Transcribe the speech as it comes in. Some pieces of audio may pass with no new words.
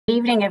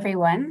Evening,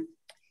 everyone.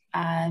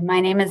 My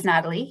name is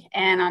Natalie,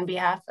 and on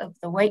behalf of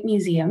the White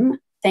Museum,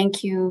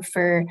 thank you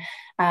for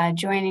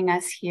joining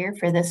us here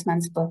for this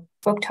month's book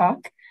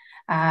talk.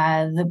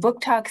 The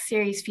book talk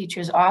series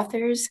features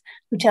authors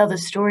who tell the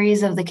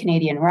stories of the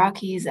Canadian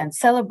Rockies and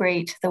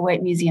celebrate the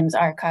White Museum's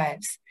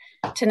archives.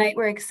 Tonight,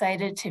 we're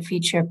excited to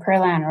feature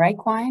PearlAnn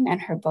Reichwein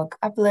and her book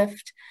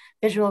Uplift,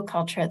 Visual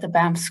Culture at the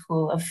Banff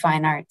School of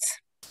Fine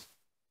Arts.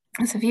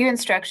 So a few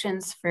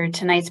instructions for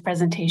tonight's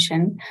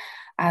presentation.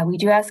 We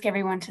do ask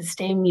everyone to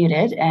stay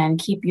muted and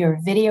keep your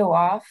video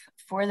off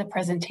for the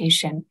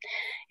presentation.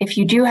 If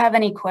you do have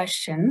any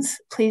questions,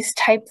 please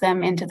type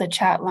them into the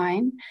chat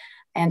line.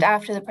 And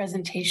after the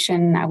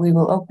presentation, we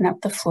will open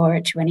up the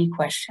floor to any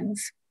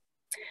questions.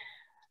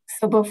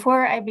 So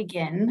before I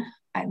begin,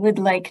 I would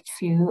like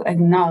to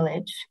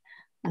acknowledge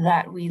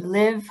that we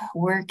live,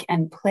 work,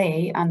 and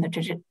play on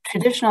the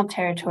traditional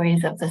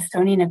territories of the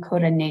Stoney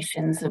Nakoda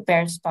nations of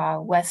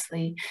Bearspaw,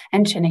 Wesley,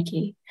 and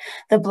Chiniki,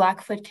 the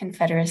Blackfoot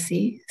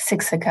Confederacy,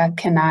 Siksika,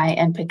 Kenai,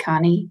 and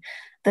Piikani,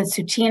 the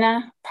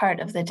Tsuut'ina,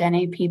 part of the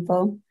Dene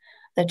people,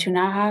 the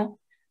Ktunaxa,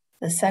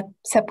 the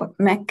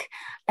Secwepemc,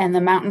 and the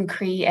Mountain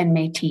Cree and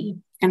Métis.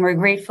 And we're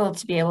grateful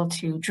to be able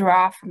to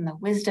draw from the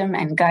wisdom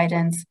and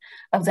guidance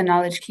of the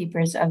knowledge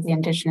keepers of the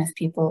Indigenous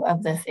people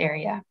of this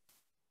area.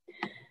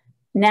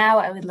 Now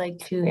I would like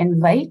to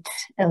invite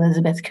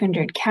Elizabeth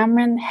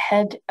Kundert-Cameron,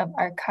 Head of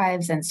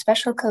Archives and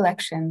Special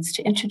Collections,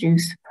 to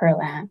introduce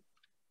PearlAnn.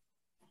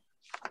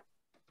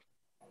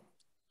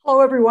 Hello,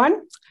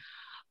 everyone.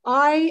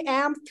 I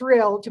am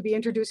thrilled to be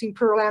introducing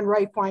PearlAnn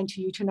Reichwein to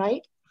you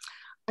tonight.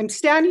 I'm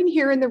standing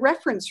here in the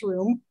reference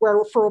room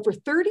where for over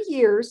 30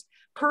 years,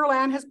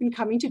 PearlAnn has been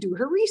coming to do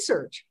her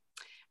research.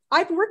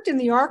 I've worked in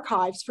the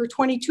archives for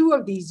 22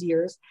 of these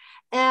years,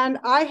 and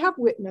I have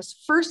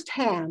witnessed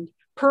firsthand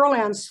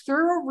PearlAnn's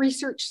thorough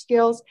research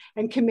skills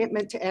and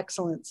commitment to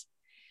excellence.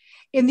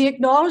 In the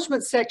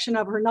acknowledgement section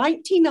of her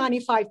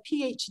 1995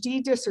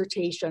 PhD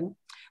dissertation,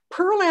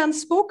 PearlAnn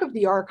spoke of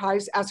the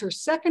archives as her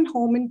second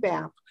home in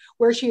Banff,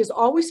 where she has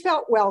always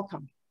felt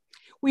welcome.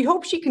 We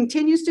hope she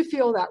continues to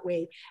feel that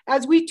way,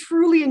 as we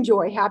truly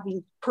enjoy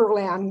having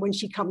PearlAnn when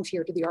she comes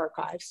here to the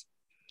archives.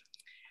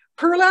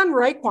 PearlAnn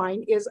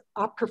Reichwein is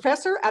a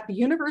professor at the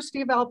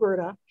University of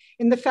Alberta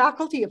in the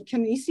Faculty of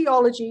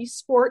Kinesiology,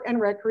 Sport and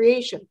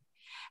Recreation,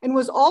 and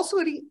was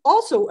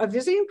also a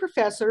visiting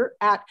professor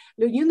at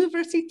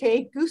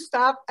L'Université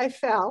Gustave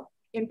Eiffel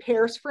in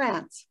Paris,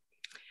 France.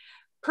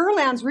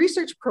 PearlAnn's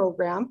research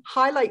program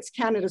highlights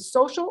Canada's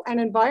social and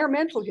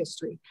environmental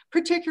history,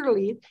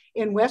 particularly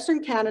in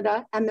Western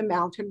Canada and the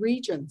mountain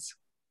regions.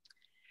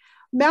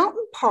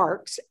 Mountain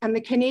parks and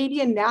the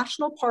Canadian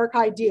National Park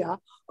idea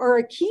are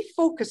a key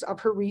focus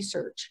of her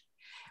research,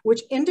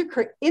 which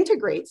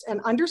integrates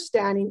an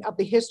understanding of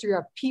the history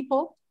of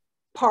people,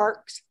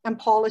 parks, and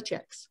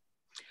politics.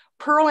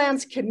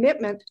 PearlAnn's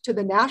commitment to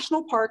the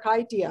national park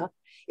idea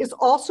is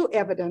also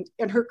evident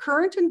in her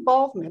current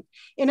involvement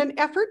in an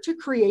effort to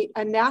create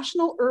a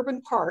national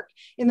urban park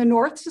in the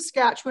North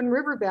Saskatchewan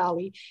River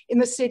Valley in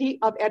the city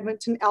of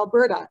Edmonton,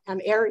 Alberta,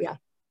 and area.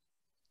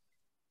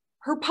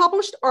 Her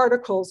published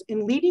articles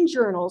in leading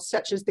journals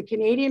such as the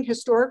Canadian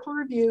Historical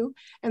Review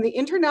and the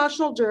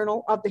International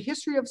Journal of the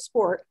History of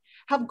Sport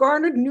have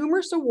garnered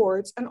numerous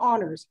awards and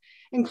honors,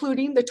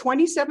 including the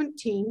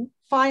 2017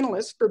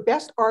 finalist for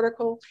Best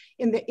Article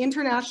in the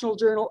International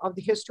Journal of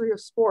the History of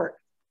Sport.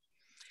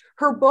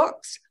 Her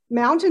books,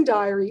 Mountain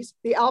Diaries,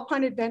 The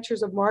Alpine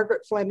Adventures of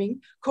Margaret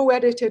Fleming,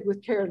 co-edited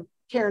with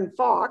Karen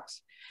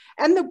Fox,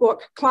 and the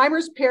book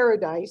Climber's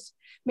Paradise,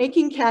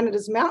 Making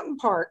Canada's Mountain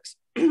Parks,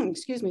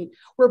 excuse me,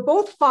 were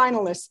both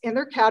finalists in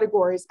their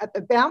categories at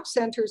the Banff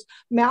Centre's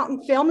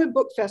Mountain Film and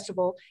Book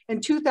Festival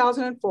in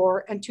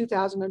 2004 and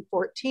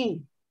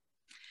 2014.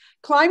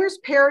 Climber's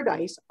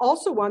Paradise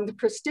also won the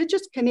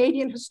prestigious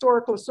Canadian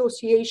Historical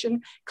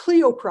Association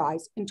Clio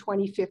Prize in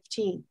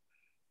 2015.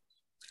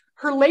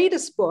 Her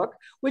latest book,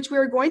 which we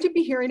are going to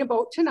be hearing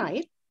about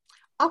tonight,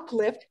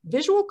 Uplift,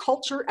 Visual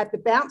Culture at the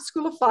Banff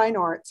School of Fine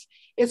Arts,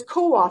 is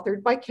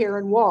co-authored by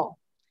Karen Wall.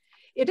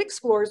 It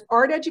explores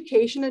art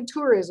education and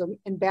tourism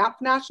in Banff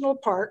National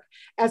Park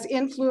as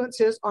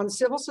influences on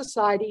civil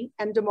society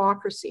and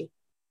democracy.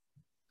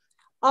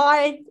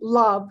 I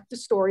love the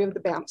story of the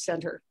Banff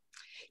Centre.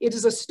 It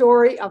is a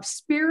story of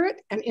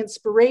spirit and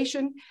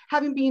inspiration,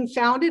 having been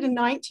founded in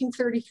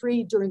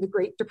 1933 during the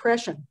Great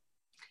Depression.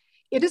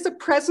 It is a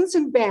presence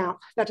in Banff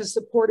that has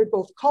supported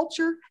both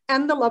culture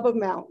and the love of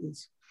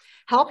mountains,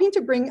 helping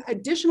to bring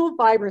additional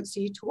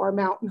vibrancy to our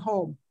mountain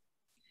home.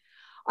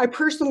 I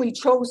personally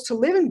chose to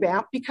live in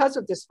Banff because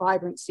of this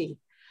vibrancy,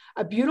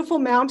 a beautiful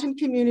mountain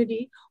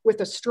community with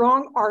a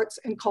strong arts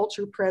and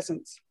culture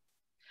presence.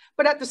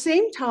 But at the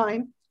same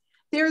time,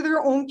 they're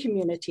their own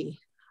community,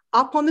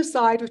 up on the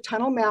side of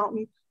Tunnel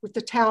Mountain with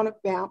the town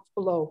of Banff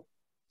below.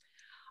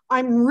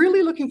 I'm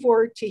really looking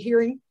forward to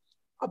hearing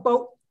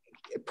about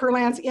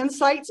PearlAnn's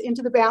insights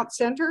into the Banff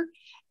Centre.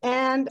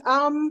 And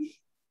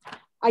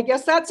I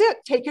guess that's it.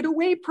 Take it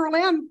away,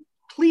 PearlAnn.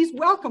 Please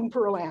welcome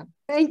PearlAnn.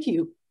 Thank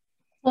you.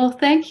 Well,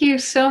 thank you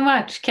so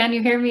much. Can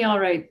you hear me all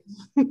right?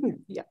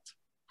 Yes.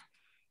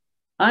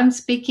 I'm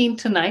speaking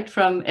tonight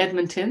from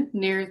Edmonton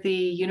near the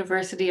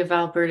University of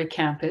Alberta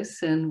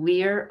campus, and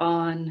we are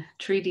on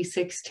Treaty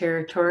 6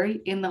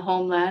 territory in the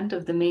homeland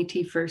of the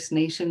Métis First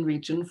Nation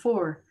Region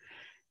 4.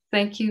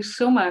 Thank you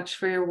so much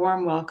for your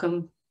warm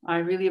welcome. I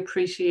really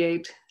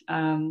appreciate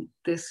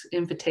this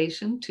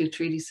invitation to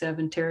Treaty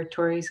 7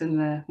 territories in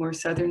the more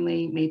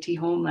southerly Métis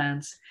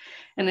homelands.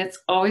 And it's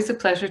always a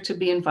pleasure to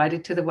be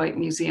invited to the White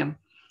Museum.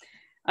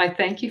 I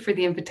thank you for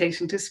the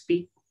invitation to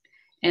speak.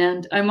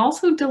 And I'm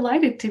also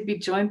delighted to be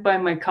joined by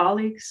my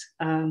colleagues.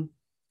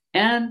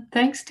 And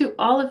thanks to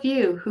all of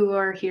you who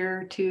are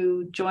here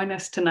to join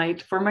us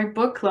tonight for my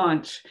book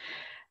launch.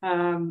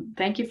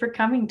 Thank you for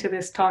coming to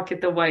this talk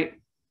at the White.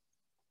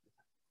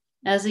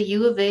 As a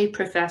U of A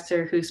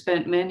professor who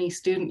spent many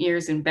student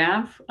years in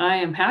Banff, I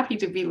am happy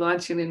to be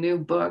launching a new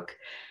book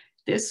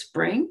this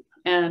spring.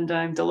 And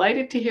I'm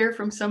delighted to hear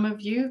from some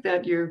of you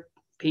that your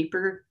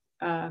paper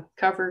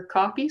cover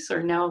copies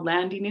are now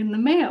landing in the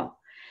mail.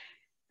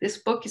 This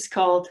book is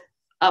called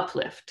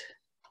Uplift.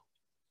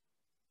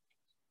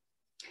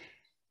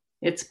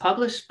 It's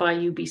published by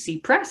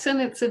UBC Press and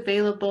it's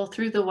available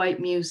through the White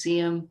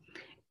Museum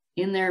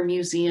in their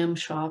museum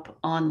shop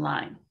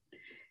online.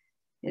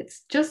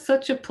 It's just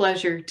such a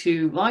pleasure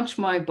to launch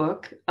my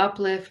book,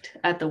 Uplift,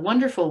 at the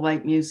wonderful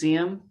White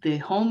Museum, the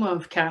home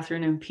of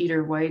Catherine and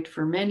Peter White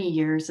for many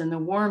years and a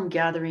warm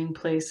gathering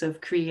place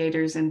of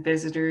creators and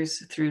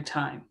visitors through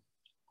time.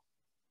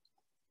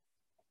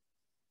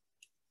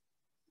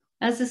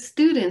 As a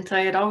student,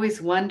 I had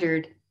always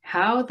wondered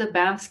how the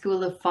Banff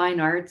School of Fine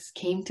Arts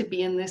came to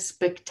be in this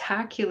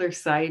spectacular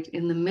site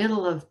in the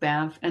middle of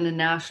Banff and a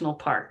national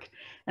park.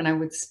 And I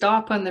would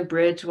stop on the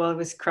bridge while I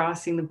was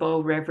crossing the Bow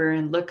River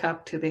and look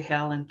up to the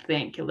hill and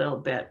think a little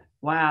bit,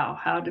 wow,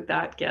 how did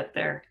that get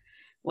there?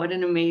 What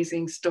an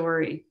amazing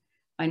story.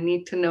 I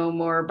need to know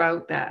more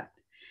about that.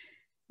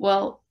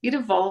 Well, it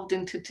evolved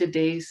into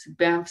today's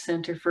Banff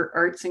Centre for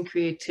Arts and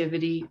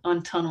Creativity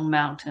on Tunnel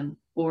Mountain,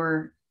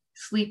 or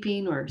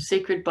Sleeping or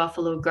Sacred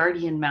Buffalo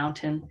Guardian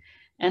Mountain,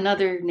 and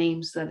other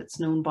names that it's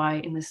known by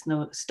in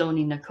the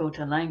Stoney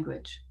Nakoda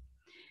language.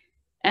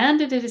 And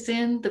it is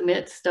in the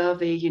midst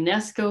of a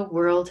UNESCO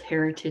World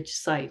Heritage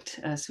Site,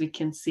 as we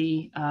can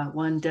see,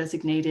 one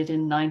designated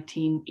in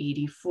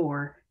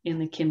 1984 in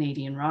the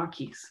Canadian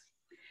Rockies.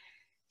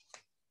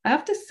 I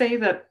have to say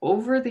that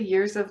over the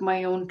years of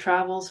my own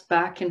travels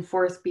back and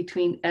forth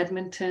between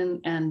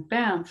Edmonton and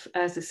Banff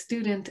as a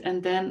student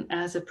and then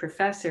as a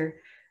professor,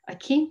 I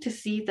came to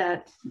see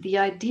that the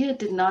idea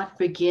did not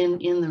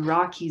begin in the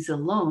Rockies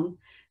alone,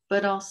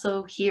 but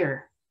also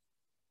here,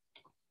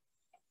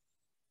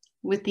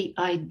 with the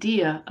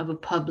idea of a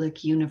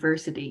public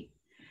university.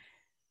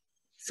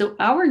 So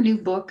our new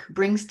book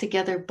brings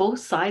together both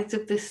sides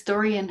of this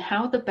story and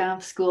how the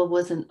Banff School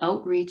was an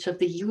outreach of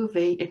the U of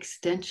A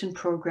extension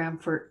program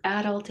for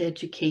adult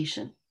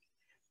education,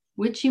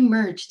 which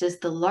emerged as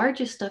the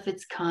largest of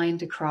its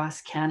kind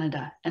across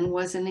Canada and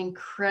was an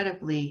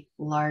incredibly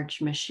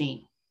large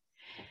machine.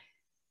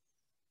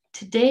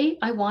 Today,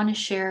 I want to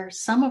share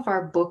some of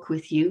our book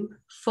with you,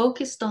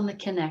 focused on the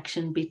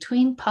connection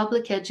between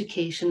public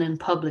education and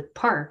public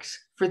parks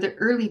for the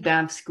early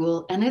Banff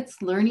School and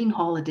its learning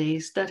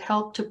holidays that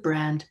helped to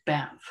brand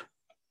Banff.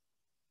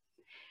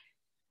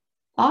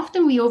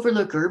 Often we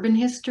overlook urban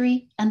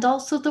history and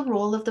also the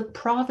role of the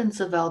province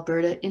of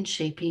Alberta in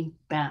shaping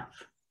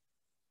Banff.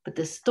 But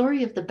the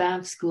story of the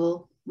Banff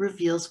School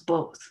reveals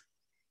both.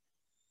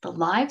 The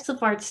lives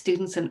of art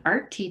students and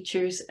art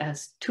teachers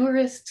as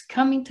tourists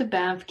coming to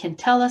Banff can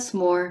tell us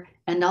more,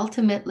 and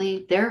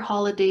ultimately their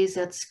holidays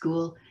at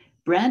school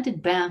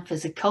branded Banff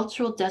as a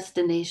cultural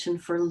destination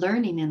for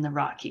learning in the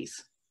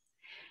Rockies.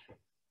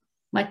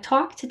 My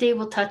talk today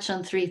will touch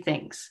on three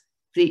things: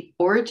 the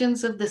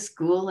origins of the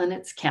school and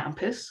its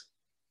campus,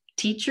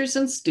 teachers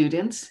and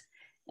students,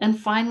 and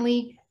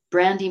finally,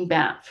 branding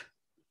Banff.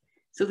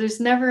 So there's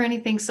never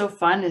anything so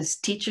fun as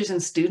teachers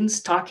and students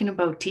talking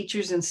about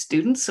teachers and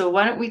students. So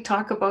why don't we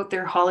talk about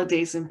their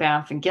holidays in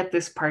Banff and get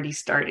this party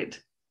started?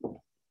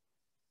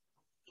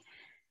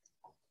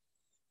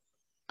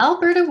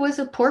 Alberta was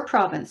a poor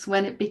province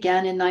when it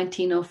began in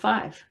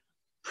 1905.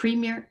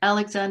 Premier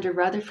Alexander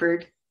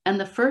Rutherford and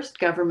the first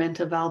government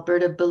of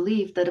Alberta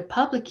believed that a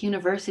public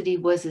university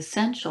was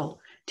essential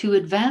to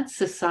advance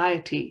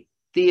society,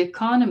 the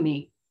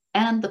economy,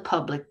 and the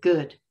public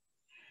good.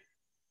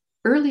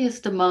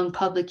 Earliest among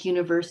public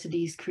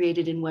universities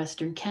created in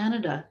Western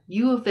Canada,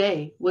 U of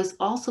A was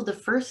also the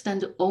first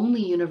and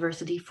only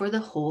university for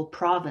the whole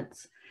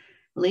province,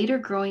 later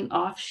growing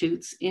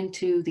offshoots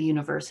into the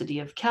University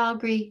of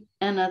Calgary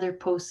and other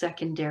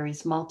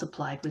post-secondaries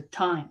multiplied with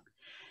time.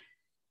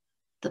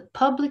 The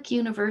public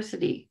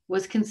university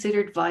was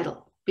considered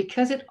vital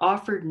because it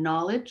offered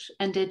knowledge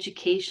and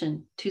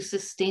education to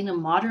sustain a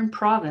modern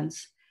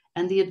province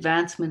and the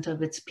advancement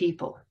of its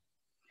people.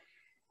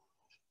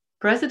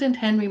 President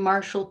Henry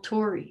Marshall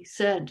Tory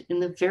said in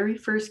the very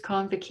first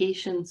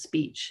convocation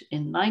speech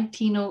in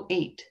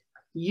 1908,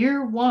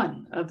 year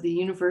one of the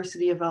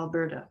University of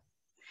Alberta,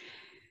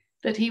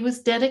 that he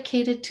was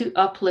dedicated to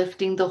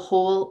uplifting the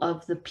whole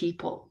of the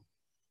people.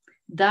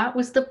 That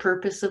was the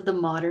purpose of the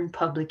modern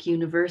public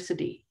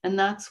university, and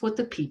that's what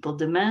the people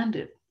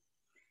demanded.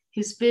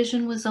 His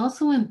vision was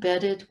also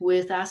embedded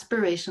with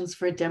aspirations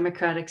for a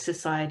democratic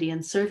society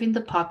and serving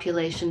the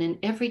population in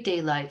everyday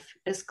life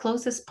as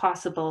close as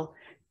possible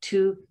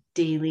to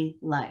daily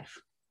life.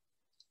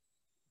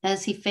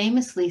 As he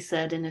famously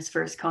said in his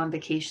first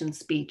convocation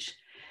speech,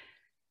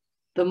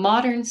 the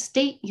modern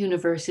state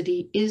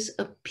university is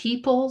a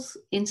people's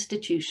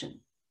institution.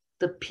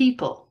 The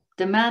people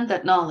demand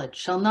that knowledge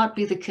shall not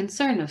be the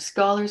concern of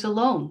scholars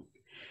alone.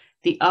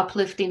 The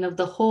uplifting of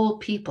the whole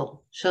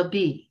people shall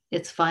be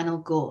its final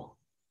goal.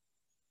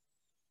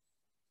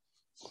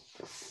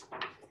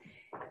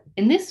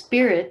 In this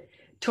spirit,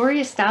 Torrey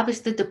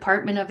established the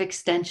Department of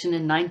Extension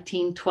in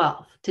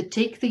 1912 to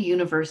take the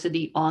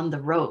university on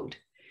the road.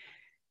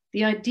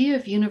 The idea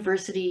of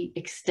university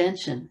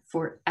extension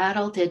for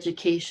adult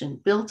education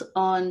built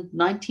on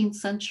 19th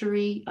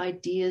century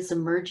ideas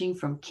emerging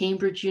from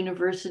Cambridge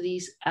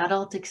University's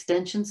adult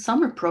extension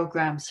summer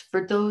programs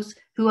for those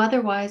who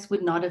otherwise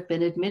would not have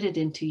been admitted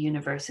into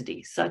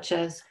university, such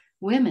as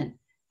women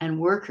and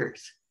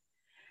workers.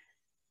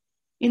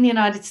 In the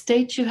United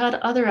States, you had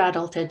other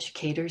adult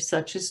educators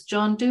such as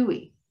John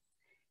Dewey.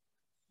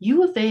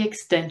 U of A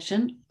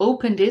Extension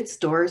opened its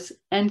doors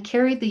and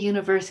carried the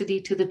university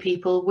to the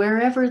people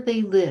wherever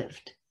they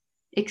lived,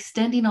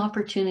 extending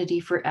opportunity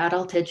for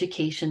adult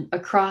education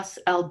across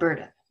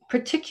Alberta,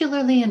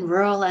 particularly in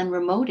rural and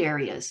remote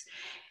areas.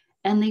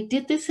 And they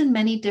did this in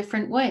many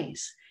different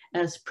ways,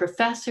 as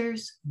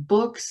professors,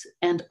 books,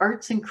 and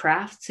arts and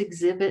crafts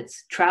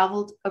exhibits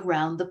traveled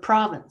around the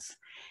province.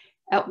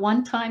 At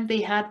one time,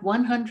 they had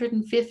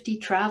 150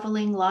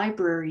 traveling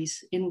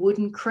libraries in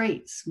wooden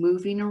crates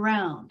moving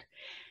around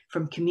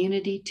from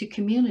community to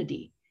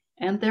community,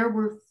 and there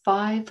were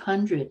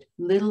 500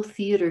 little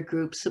theater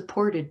groups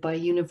supported by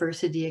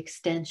University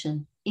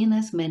Extension in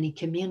as many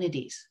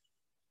communities.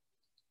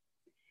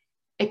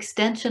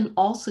 Extension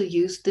also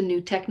used the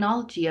new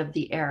technology of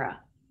the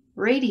era,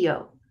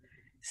 radio,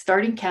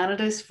 starting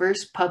Canada's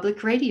first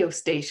public radio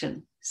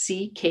station,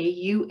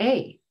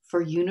 CKUA,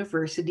 for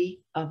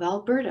University of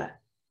Alberta.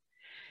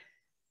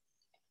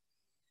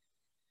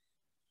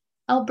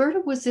 Alberta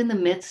was in the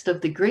midst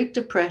of the Great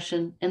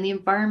Depression and the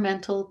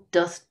environmental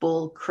Dust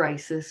Bowl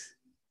crisis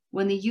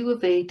when the U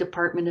of A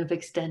Department of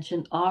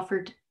Extension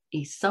offered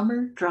a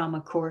summer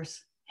drama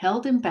course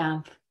held in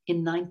Banff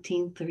in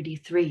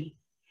 1933.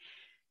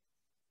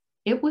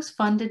 It was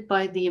funded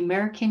by the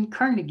American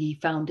Carnegie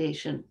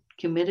Foundation,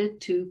 committed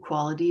to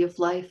quality of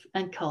life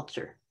and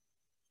culture.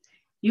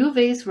 U of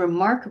A's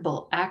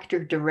remarkable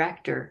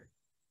actor-director,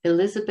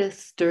 Elizabeth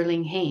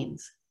Sterling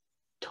Haynes,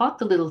 taught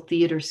this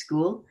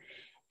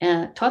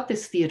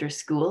theater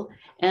school,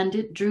 and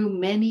it drew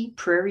many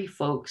prairie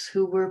folks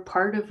who were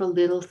part of a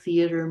little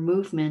theater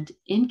movement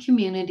in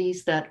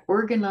communities that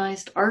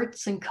organized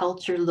arts and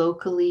culture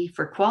locally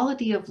for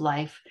quality of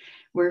life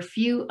where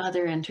few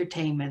other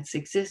entertainments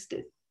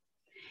existed.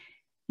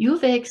 U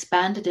of A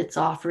expanded its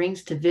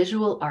offerings to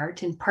visual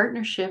art in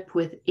partnership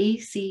with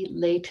A.C.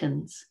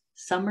 Layton's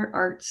summer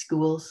art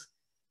schools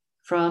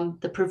from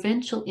the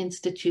Provincial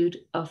Institute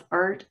of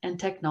Art and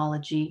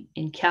Technology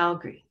in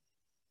Calgary.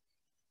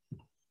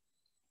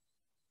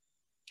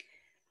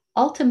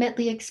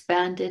 Ultimately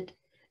expanded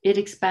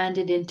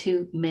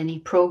into many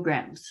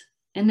programs.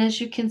 And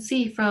as you can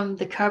see from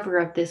the cover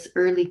of this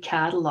early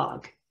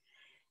catalog,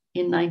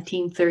 in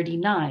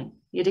 1939,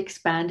 it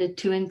expanded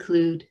to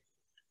include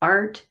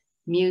art,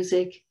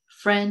 music,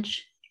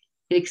 French.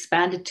 It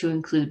expanded to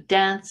include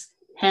dance,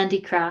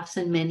 handicrafts,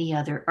 and many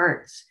other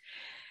arts.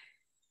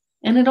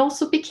 And it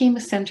also became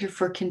a center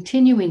for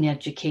continuing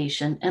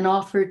education and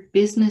offered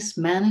business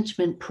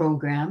management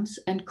programs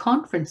and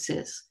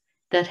conferences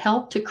that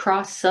helped to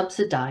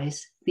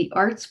cross-subsidize the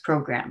arts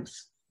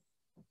programs.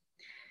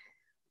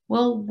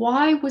 Well,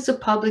 why was a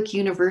public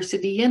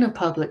university in a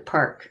public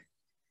park?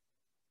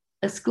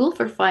 A school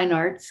for fine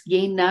arts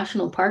gained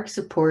national park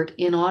support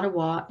in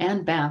Ottawa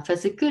and Banff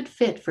as a good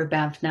fit for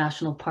Banff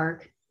National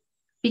Park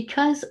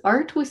because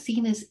art was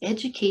seen as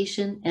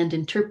education and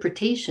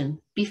interpretation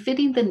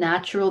befitting the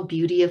natural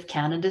beauty of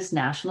Canada's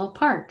national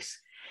parks.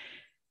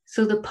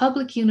 So the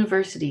public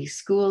university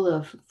School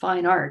of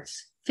Fine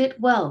Arts fit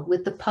well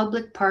with the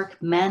public park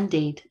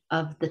mandate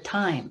of the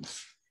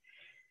times.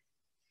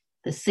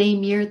 The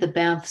same year the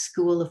Banff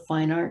School of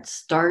Fine Arts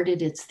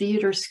started its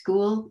theater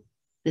school,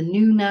 the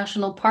new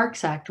National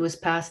Parks Act was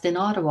passed in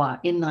Ottawa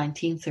in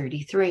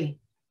 1933,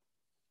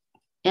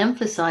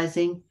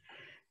 emphasizing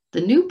the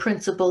new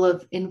principle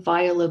of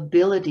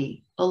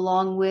inviolability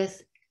along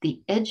with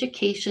the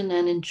education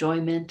and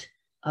enjoyment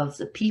of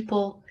the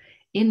people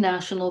in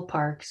national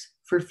parks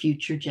for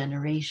future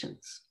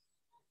generations.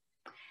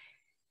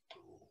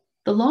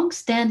 The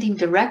long-standing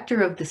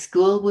director of the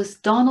school was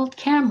Donald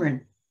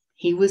Cameron.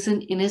 He was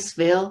an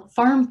Innisfail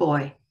farm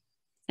boy,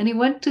 and he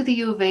went to the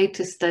U of A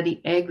to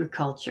study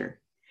agriculture.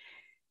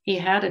 He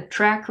had a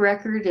track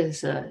record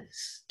as a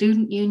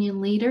student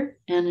union leader,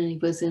 and he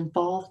was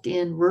involved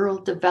in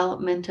rural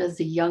development as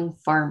a young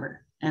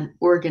farmer and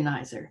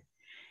organizer.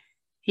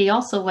 He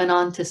also went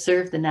on to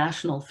serve the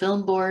National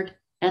Film Board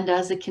and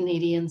as a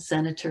Canadian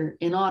senator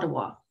in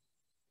Ottawa.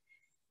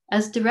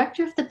 As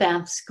director of the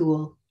Banff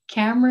School,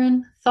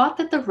 Cameron thought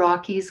that the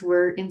Rockies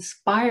were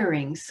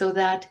inspiring so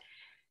that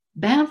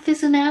Banff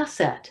is an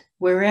asset.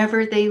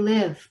 Wherever they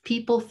live,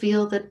 people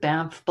feel that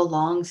Banff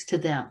belongs to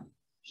them,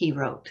 he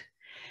wrote.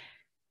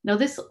 Now,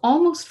 this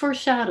almost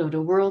foreshadowed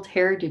a World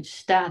Heritage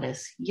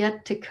status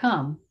yet to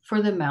come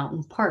for the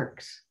mountain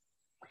parks.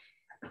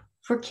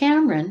 For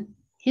Cameron,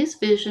 his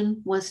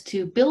vision was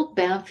to build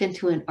Banff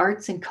into an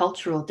arts and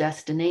cultural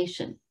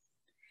destination.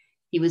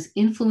 He was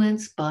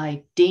influenced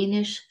by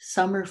Danish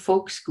summer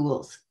folk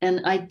schools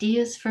and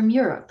ideas from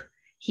Europe.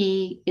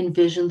 He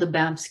envisioned the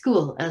Banff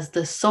School as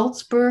the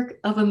Salzburg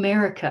of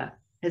America,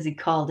 as he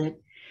called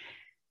it.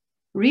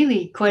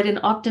 Really quite an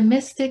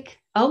optimistic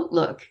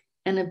outlook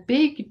and a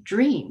big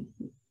dream,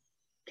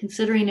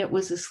 considering it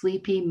was a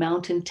sleepy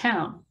mountain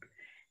town.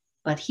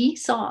 But he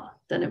saw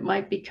that it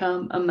might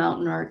become a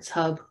mountain arts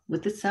hub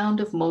with the sound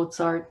of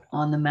Mozart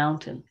on the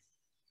mountain.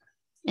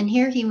 And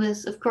here he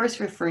was, of course,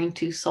 referring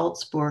to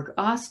Salzburg,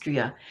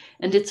 Austria,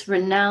 and its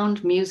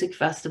renowned music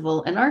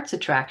festival and arts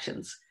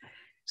attractions.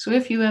 So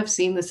if you have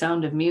seen The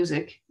Sound of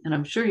Music, and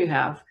I'm sure you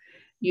have,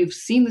 you've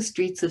seen the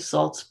streets of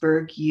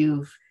Salzburg,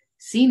 you've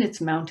seen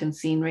its mountain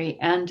scenery,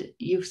 and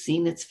you've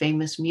seen its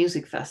famous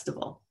music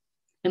festival.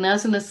 And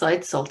as an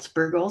aside,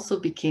 Salzburg also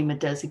became a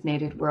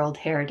designated World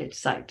Heritage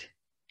Site.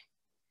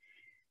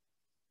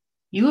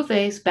 U of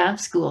A's Banff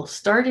School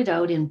started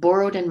out in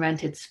borrowed and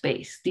rented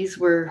space. These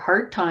were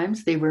hard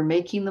times. They were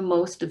making the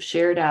most of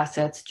shared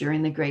assets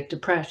during the Great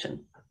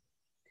Depression.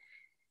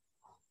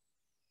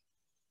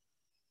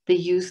 They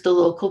used the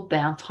local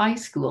Banff High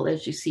School,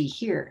 as you see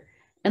here,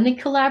 and they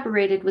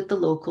collaborated with the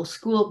local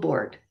school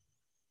board.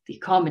 The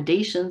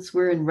accommodations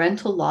were in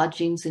rental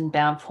lodgings in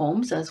Banff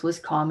homes, as was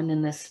common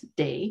in this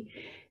day,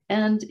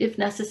 and if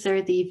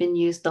necessary, they even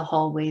used the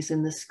hallways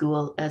in the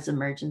school as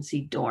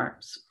emergency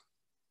dorms.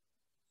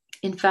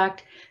 In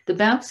fact, the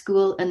Banff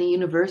School and the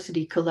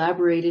university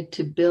collaborated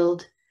to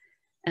build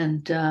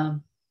and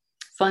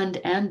fund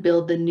and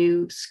build the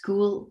new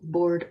school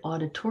board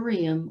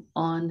auditorium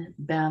on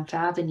Banff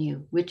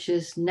Avenue, which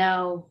is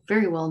now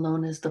very well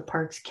known as the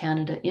Parks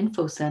Canada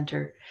Info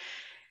Centre.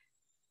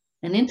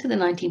 And into the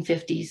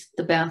 1950s,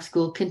 the Banff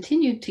School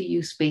continued to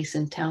use space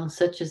in towns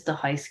such as the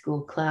high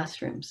school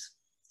classrooms.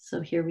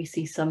 So here we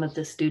see some of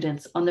the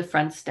students on the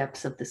front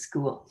steps of the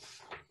school.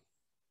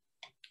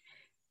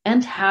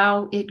 And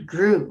how it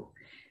grew.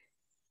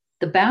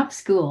 The Banff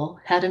School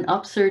had an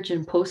upsurge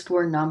in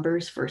post-war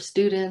numbers for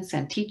students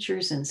and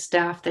teachers and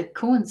staff that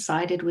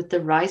coincided with the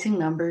rising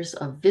numbers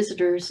of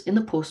visitors in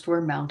the post-war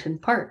mountain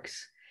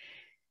parks.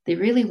 They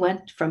really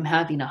went from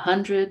having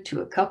 100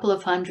 to a couple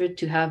of hundred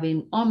to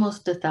having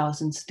almost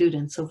 1,000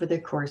 students over the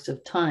course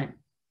of time.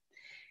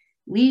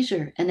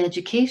 Leisure and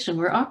education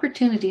were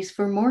opportunities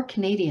for more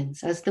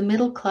Canadians as the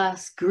middle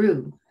class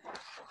grew.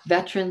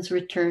 Veterans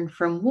returned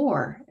from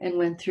war and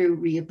went through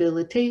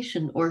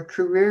rehabilitation or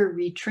career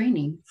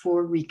retraining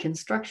for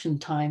Reconstruction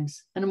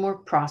times and a more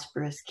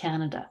prosperous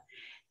Canada.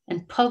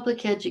 And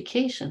public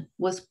education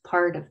was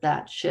part of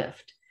that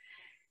shift.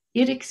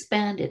 It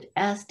expanded,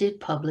 as did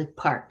public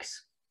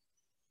parks.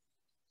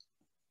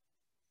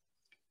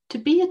 To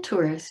be a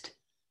tourist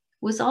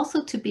was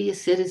also to be a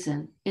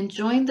citizen,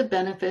 enjoying the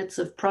benefits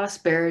of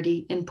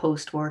prosperity in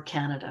post-war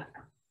Canada.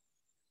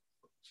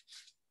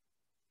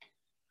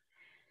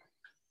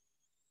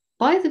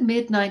 By the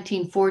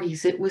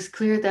mid-1940s, it was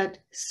clear that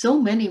so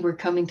many were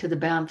coming to the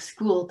Banff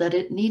School that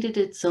it needed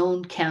its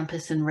own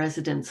campus and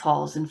residence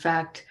halls. In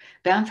fact,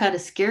 Banff had a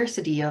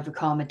scarcity of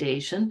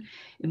accommodation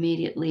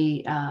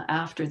immediately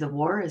after the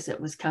war as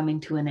it was coming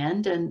to an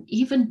end. And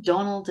even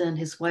Donald and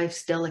his wife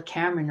Stella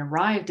Cameron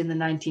arrived in the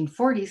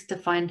 1940s to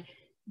find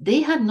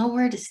they had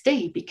nowhere to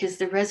stay because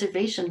the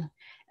reservation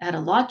at a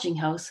lodging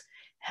house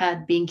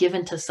had been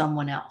given to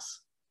someone else.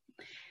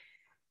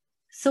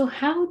 So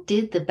how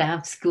did the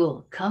Banff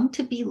School come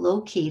to be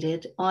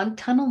located on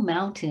Tunnel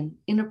Mountain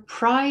in a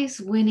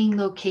prize-winning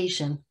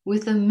location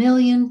with $1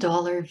 million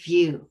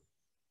view?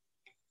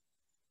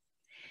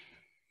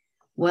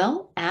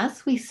 Well,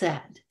 as we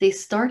said, they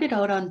started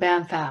out on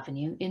Banff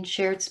Avenue in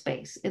shared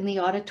space in the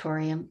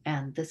auditorium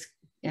and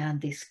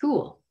the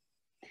school.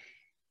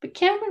 But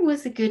Cameron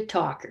was a good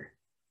talker.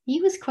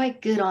 He was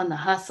quite good on the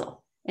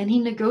hustle, and he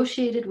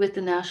negotiated with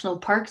the National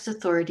Parks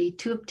Authority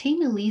to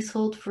obtain a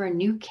leasehold for a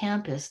new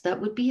campus that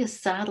would be a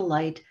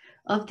satellite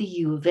of the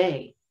U of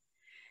A.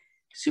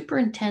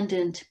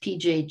 Superintendent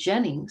P.J.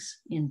 Jennings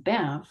in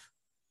Banff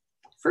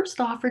first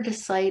offered a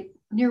site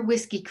near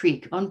Whiskey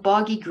Creek on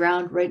boggy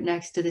ground right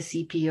next to the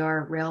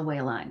CPR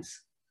railway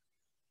lines.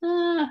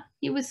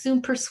 He was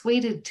soon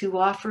persuaded to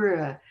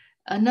offer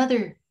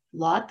another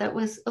lot that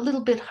was a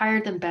little bit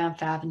higher than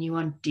Banff Avenue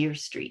on Deer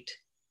Street.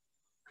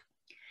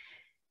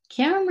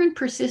 Cameron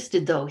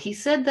persisted, though. He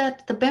said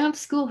that the Banff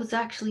School was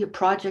actually a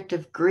project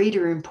of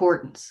greater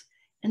importance,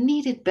 and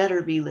needed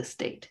better real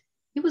estate.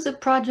 It was a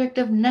project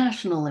of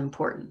national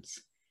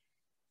importance.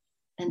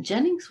 And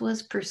Jennings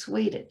was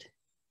persuaded,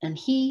 and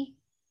he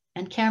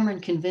and Cameron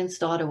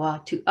convinced Ottawa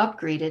to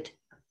upgrade it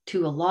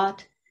to a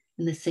lot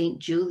in the St.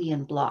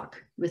 Julian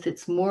block with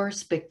its more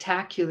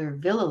spectacular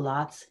villa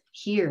lots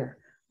here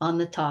on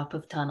the top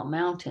of Tunnel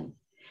Mountain.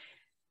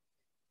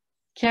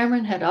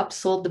 Cameron had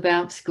upsold the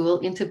Banff School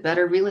into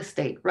better real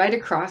estate right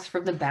across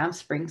from the Banff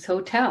Springs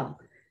Hotel.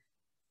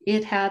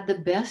 It had the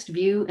best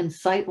view and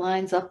sight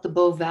lines up the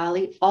Bow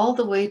Valley all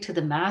the way to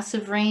the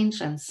massive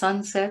range and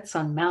sunsets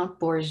on Mount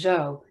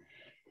Bourgeau.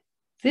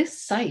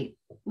 This site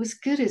was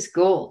good as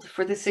gold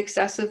for the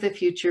success of the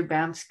future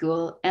Banff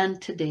School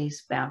and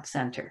today's Banff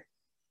Centre.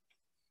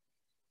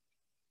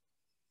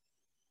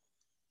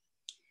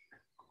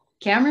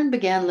 Cameron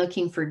began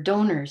looking for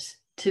donors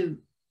to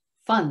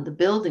fund the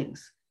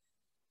buildings.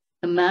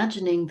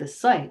 Imagining the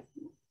site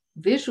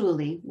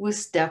visually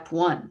was step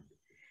one.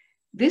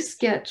 This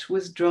sketch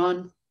was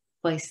drawn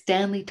by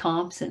Stanley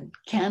Thompson,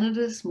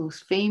 Canada's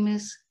most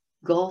famous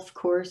golf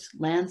course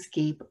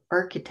landscape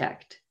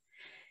architect,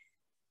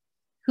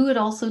 who had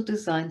also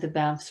designed the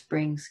Banff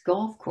Springs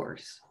golf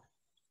course.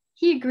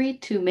 He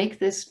agreed to make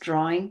this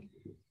drawing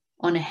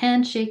on a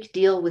handshake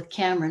deal with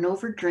Cameron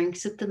over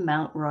drinks at the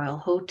Mount Royal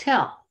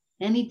Hotel,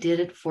 and he did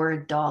it for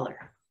 $1.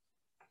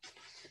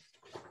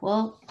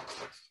 Well,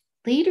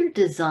 later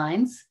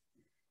designs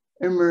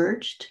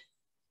emerged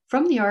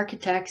from the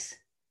architects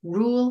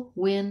Rule,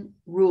 Win,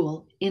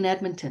 Rule in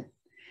Edmonton.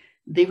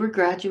 They were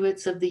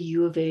graduates of the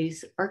U of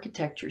A's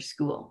architecture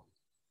school.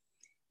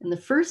 And the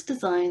first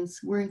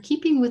designs were in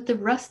keeping with the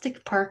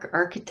rustic park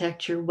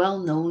architecture well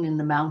known in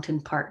the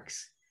mountain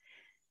parks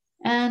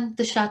and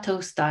the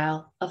chateau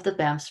style of the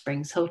Banff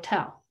Springs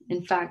Hotel.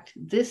 In fact,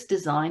 this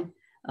design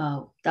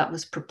that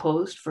was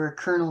proposed for a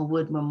Colonel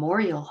Wood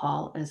Memorial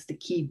Hall as the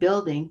key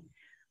building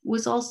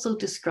was also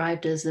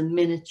described as a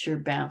miniature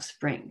Banff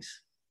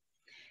Springs.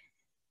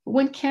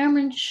 When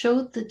Cameron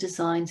showed the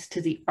designs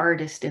to the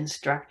artist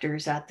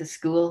instructors at the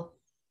school,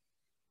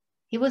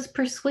 he was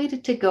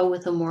persuaded to go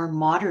with a more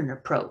modern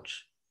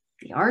approach.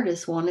 The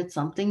artist wanted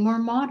something more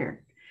modern,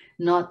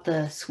 not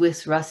the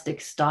Swiss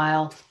rustic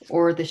style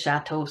or the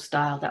chateau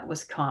style that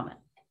was common.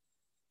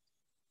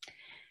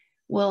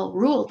 Well,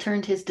 Rule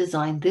turned his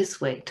design this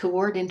way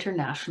toward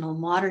international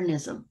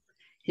modernism.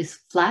 His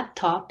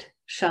flat-topped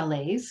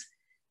chalets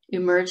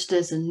emerged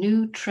as a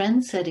new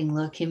trend-setting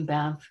look in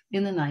Banff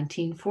in the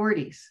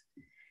 1940s.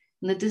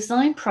 And the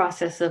design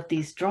process of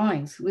these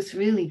drawings was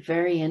really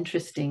very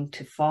interesting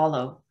to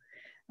follow.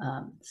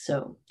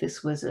 So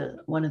this was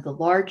one of the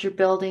larger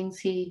buildings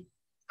he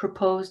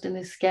proposed in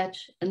his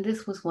sketch, and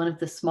this was one of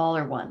the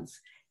smaller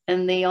ones.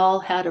 And they all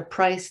had a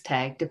price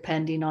tag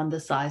depending on the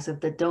size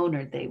of the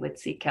donor they would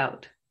seek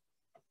out.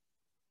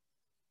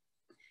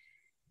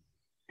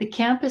 The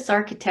campus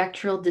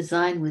architectural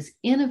design was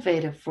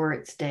innovative for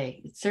its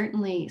day. It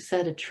certainly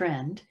set a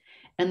trend,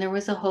 and there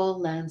was a whole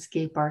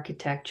landscape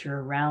architecture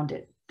around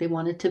it. They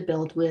wanted to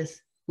build with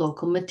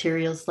local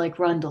materials like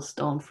Rundle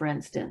stone, for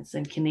instance,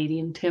 and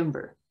Canadian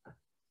timber.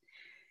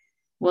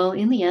 Well,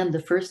 in the end,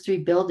 the first 3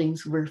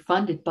 buildings were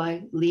funded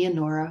by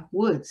Leonora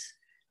Woods,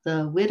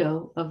 the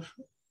widow of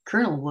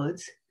Colonel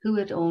Woods, who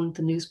had owned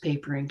the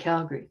newspaper in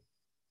Calgary.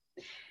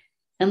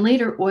 And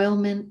later,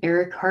 oilman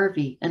Eric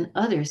Harvey and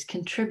others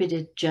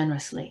contributed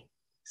generously,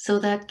 so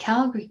that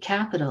Calgary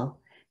Capital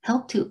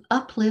helped to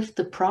uplift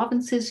the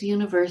province's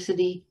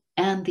university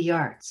and the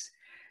arts,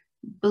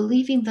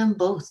 believing them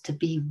both to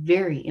be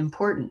very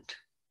important.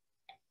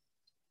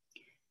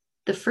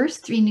 The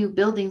first 3 new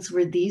buildings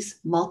were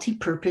these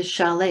multi-purpose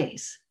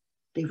chalets.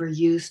 They were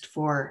used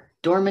for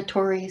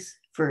dormitories,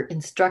 for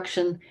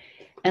instruction,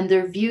 and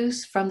their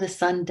views from the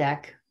sun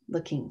deck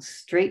looking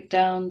straight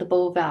down the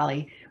Bow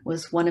Valley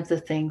was one of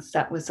the things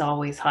that was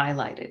always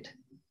highlighted.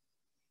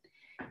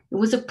 It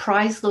was a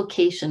prized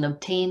location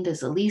obtained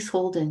as a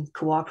leasehold in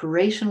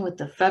cooperation with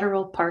the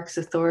federal parks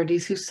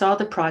authorities who saw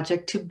the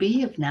project to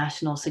be of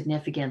national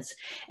significance,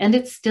 and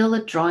it's still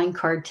a drawing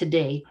card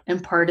today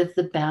and part of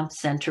the Banff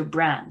Centre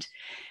brand.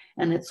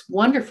 And it's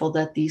wonderful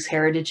that these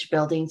heritage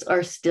buildings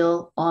are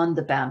still on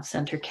the Banff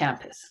Centre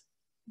campus.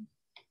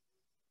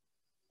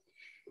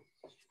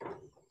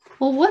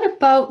 Well, what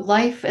about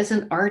life as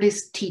an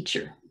artist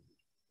teacher?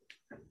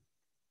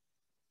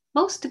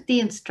 Most of the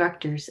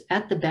instructors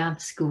at the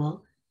Banff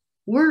School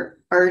were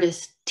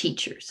artist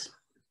teachers.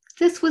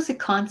 This was a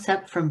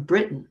concept from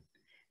Britain,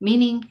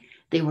 meaning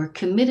they were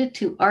committed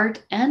to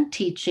art and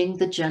teaching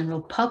the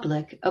general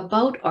public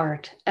about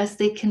art as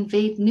they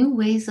conveyed new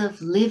ways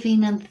of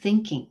living and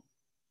thinking.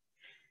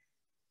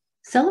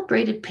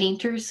 Celebrated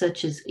painters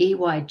such as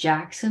A.Y.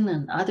 Jackson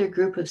and other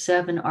group of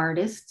 7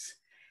 artists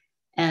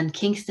and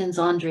Kingston's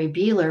Andre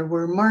Beeler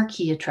were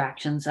marquee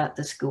attractions at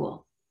the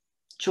school.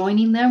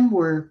 Joining them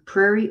were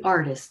prairie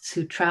artists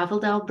who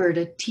traveled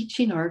Alberta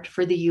teaching art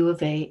for the U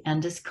of A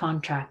and as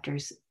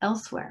contractors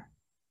elsewhere.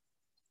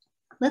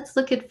 Let's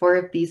look at 4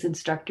 of these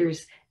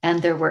instructors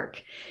and their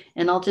work.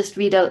 And I'll just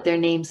read out their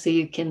names so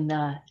you can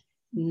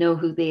know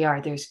who they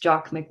are. There's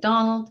Jock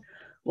MacDonald,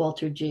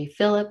 Walter J.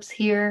 Phillips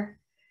here.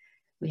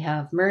 We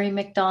have Murray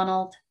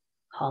MacDonald,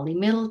 Holly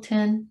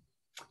Middleton,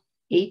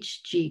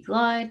 H.G.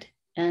 Glide,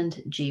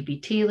 and J.B.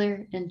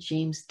 Taylor, and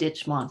James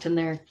Ditchmont. And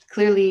they're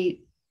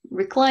clearly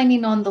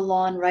reclining on the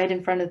lawn right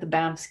in front of the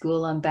Banff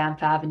School on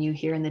Banff Avenue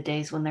here in the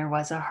days when there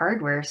was a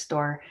hardware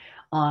store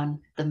on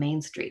the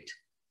main street.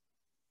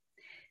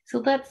 So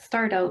let's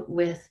start out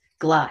with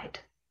Glide.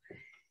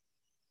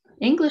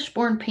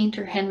 English-born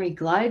painter Henry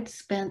Glide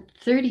spent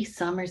 30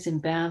 summers in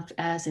Banff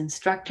as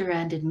instructor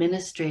and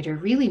administrator,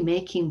 really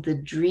making the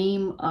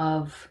dream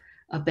of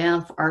a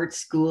Banff art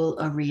school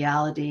a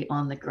reality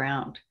on the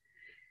ground.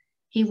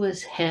 He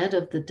was head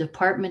of the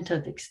Department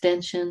of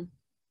Extension,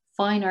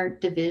 Fine Art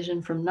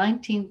Division from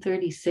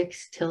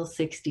 1936 till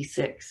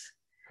 66.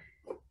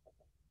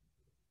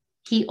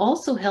 He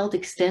also held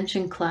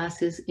extension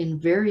classes in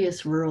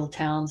various rural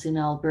towns in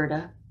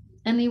Alberta,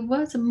 and he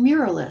was a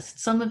muralist.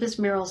 Some of his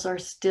murals are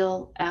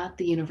still at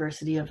the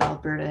University of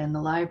Alberta in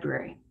the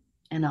library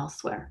and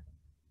elsewhere.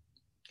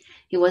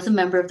 He was a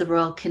member of the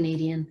Royal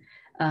Canadian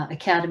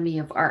Academy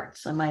of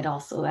Arts, I might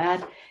also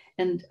add.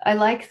 And I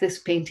like this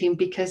painting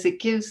because it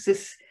gives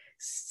this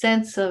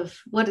sense of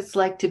what it's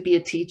like to be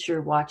a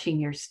teacher watching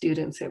your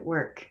students at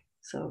work.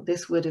 So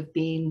this would have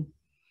been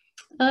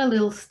a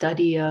little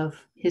study of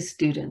his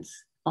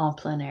students en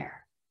plein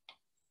air.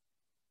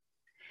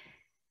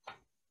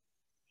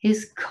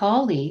 His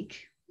colleague,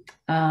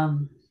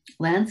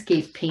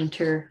 landscape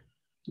painter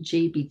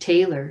J.B.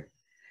 Taylor,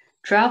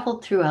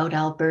 traveled throughout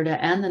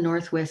Alberta and the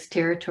Northwest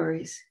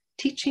Territories,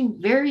 teaching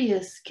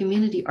various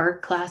community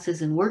art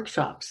classes and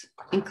workshops,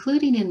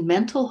 including in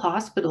mental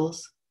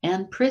hospitals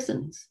and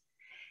prisons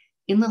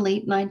in the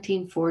late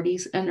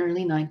 1940s and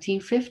early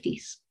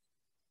 1950s.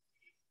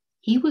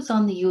 He was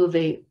on the U of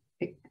A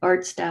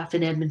art staff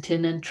in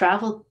Edmonton and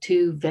traveled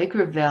to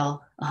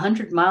Vegreville,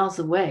 100 miles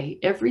away,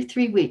 every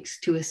 3 weeks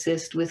to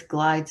assist with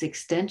Glide's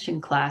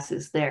extension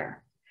classes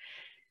there.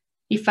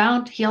 He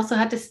found he also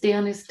had to stay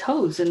on his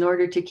toes in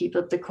order to keep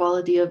up the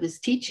quality of his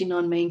teaching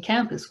on main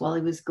campus while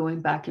he was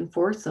going back and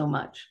forth so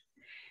much.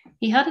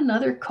 He had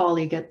another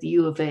colleague at the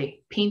U of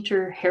A,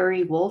 painter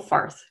Harry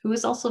Wolfarth, who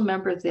was also a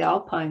member of the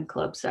Alpine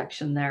Club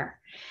section there.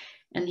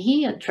 And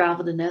he had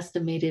traveled an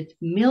estimated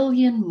 1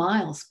 million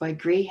miles by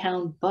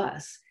Greyhound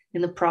bus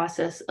in the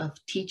process of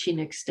teaching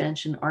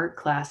extension art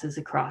classes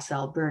across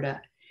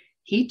Alberta.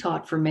 He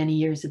taught for many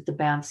years at the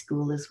Banff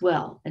School as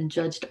well and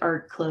judged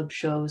art club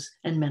shows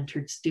and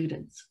mentored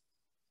students.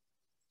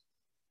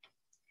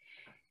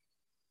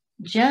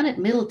 Janet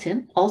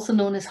Middleton, also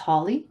known as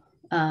Holly,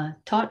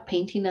 taught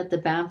painting at the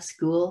Banff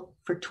School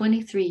for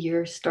 23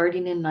 years,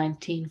 starting in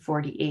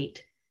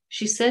 1948.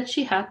 She said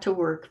she had to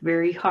work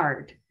very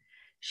hard.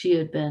 She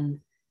had been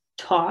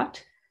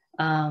taught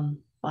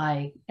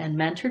by and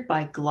mentored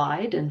by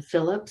Glide and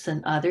Phillips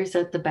and others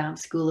at the Banff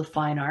School of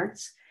Fine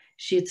Arts.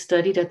 She had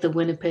studied at the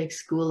Winnipeg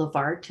School of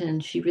Art,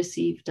 and she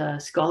received a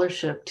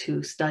scholarship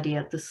to study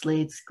at the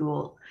Slade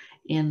School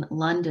in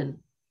London.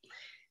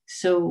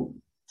 So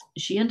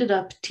she ended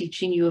up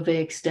teaching U of A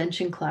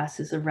extension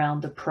classes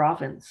around the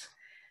province.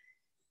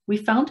 We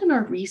found in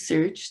our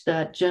research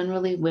that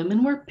generally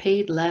women were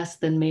paid less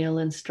than male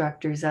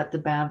instructors at the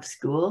Banff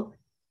School,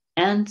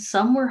 and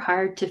some were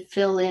hired to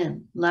fill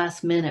in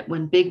last minute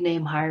when big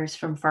name hires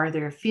from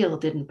farther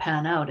afield didn't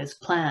pan out as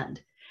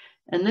planned.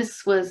 And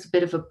this was a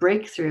bit of a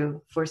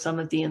breakthrough for some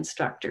of the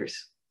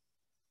instructors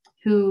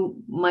who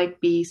might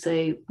be,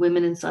 say,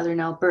 women in Southern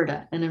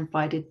Alberta and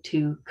invited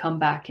to come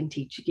back and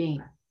teach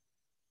again.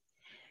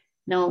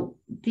 Now,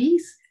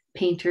 these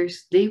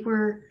painters, they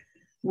were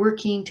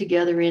working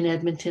together in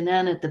Edmonton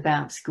and at the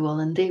Banff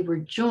School, and they were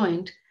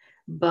joined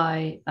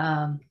by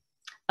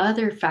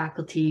other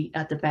faculty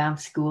at the Banff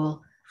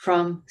School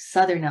from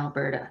Southern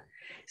Alberta.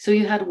 So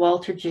you had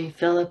Walter J.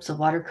 Phillips, a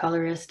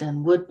watercolorist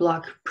and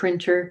woodblock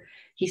printer.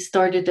 He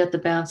started at the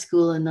Banff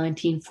School in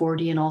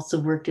 1940 and also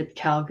worked at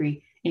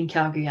Calgary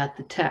at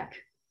the Tech.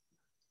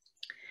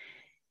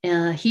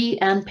 He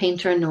and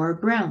painter Nora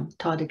Brown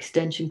taught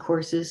extension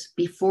courses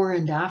before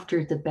and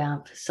after the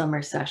Banff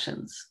summer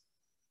sessions.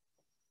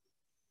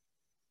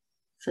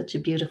 Such a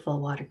beautiful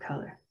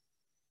watercolor.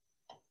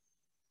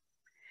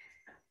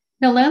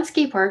 Now,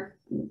 landscape art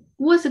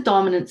was a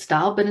dominant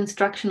style, but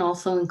instruction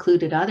also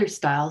included other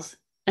styles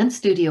and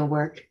studio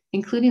work,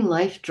 including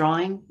life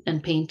drawing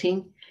and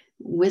painting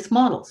with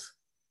models.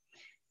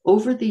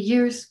 Over the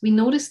years, we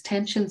noticed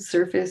tensions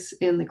surface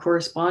in the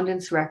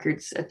correspondence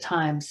records at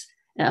times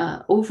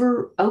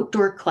over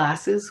outdoor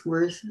classes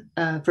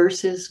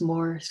versus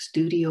more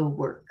studio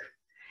work.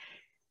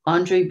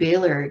 Andre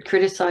Baylor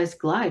criticized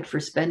Glide for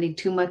spending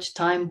too much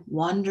time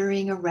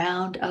wandering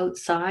around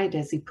outside,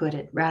 as he put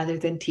it, rather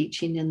than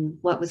teaching in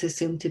what was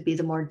assumed to be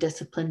the more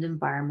disciplined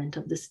environment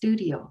of the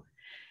studio.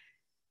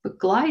 But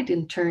Glide,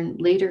 in turn,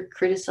 later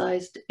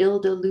criticized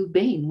Ilda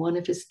Lubain, one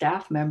of his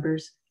staff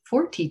members,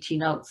 for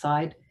teaching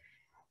outside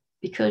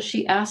because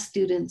she asked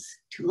students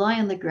to lie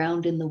on the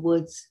ground in the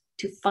woods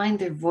to find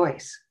their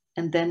voice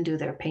and then do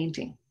their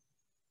painting.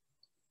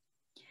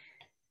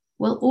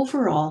 Well,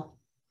 overall,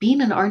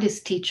 being an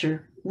artist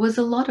teacher was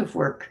a lot of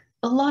work,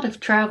 a lot of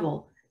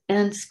travel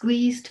and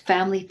squeezed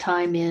family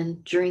time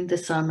in during the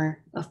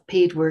summer of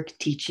paid work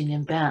teaching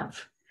in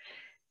Banff.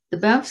 The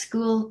Banff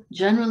School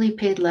generally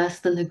paid less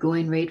than the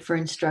going rate for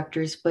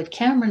instructors, but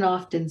Cameron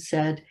often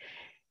said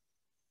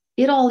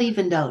it all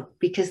evened out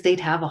because they'd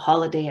have a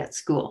holiday at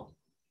school.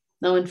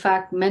 Now, in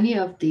fact, many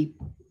of the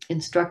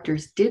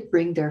instructors did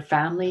bring their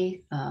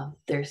family,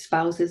 their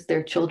spouses,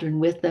 their children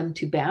with them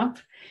to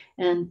Banff.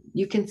 And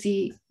you can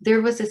see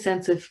there was a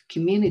sense of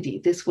community.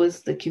 This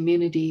was the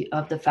community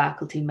of the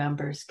faculty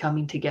members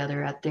coming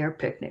together at their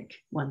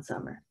picnic one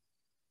summer.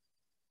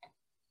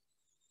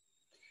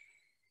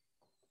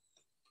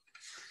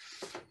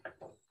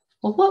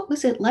 Well, what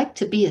was it like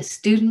to be a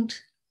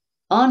student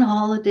on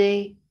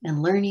holiday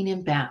and learning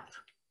in Banff?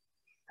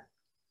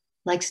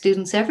 Like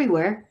students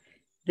everywhere,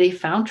 they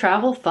found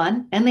travel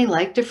fun and they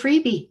liked a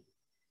freebie.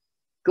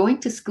 Going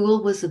to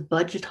school was a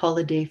budget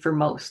holiday for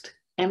most,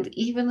 and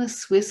even a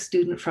Swiss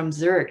student from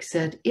Zurich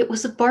said it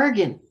was a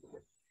bargain.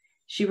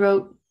 She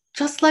wrote,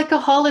 just like a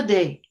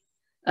holiday,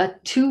 a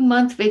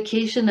 2-month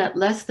vacation at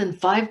less than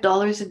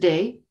 $5 a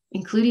day,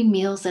 including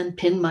meals and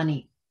pin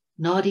money.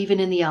 Not even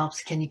in the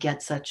Alps can you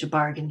get such a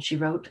bargain, she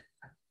wrote.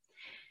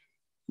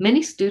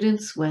 Many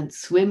students went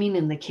swimming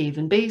in the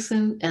Cavan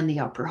Basin and the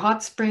Upper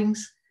Hot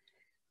Springs.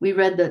 We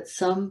read that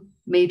some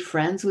made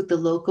friends with the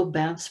local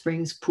Banff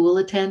Springs pool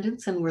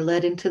attendants and were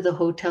let into the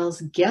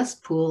hotel's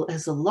guest pool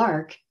as a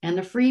lark and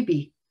a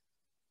freebie.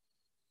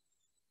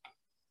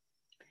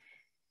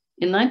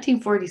 In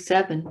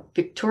 1947,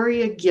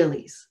 Victoria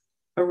Gillies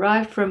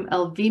arrived from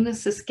Alvena,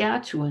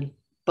 Saskatchewan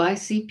by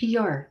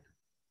CPR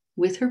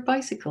with her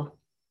bicycle.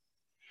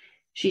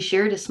 She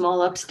shared a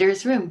small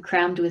upstairs room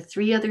crammed with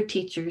 3 other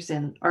teachers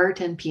in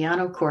art and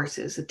piano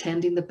courses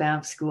attending the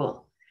Banff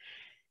School.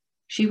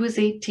 She was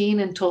 18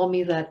 and told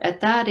me that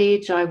at that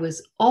age, I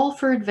was all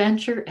for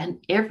adventure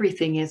and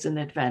everything is an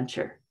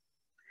adventure.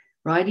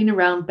 Riding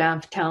around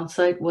Banff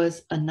townsite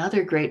was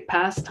another great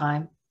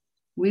pastime.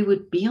 We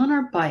would be on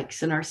our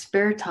bikes in our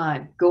spare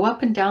time, go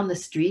up and down the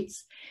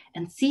streets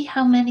and see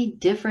how many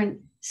different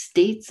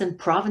states and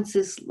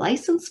provinces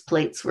license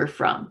plates were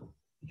from.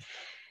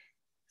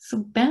 So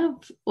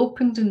Banff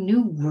opened a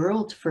new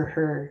world for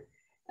her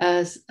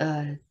as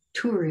a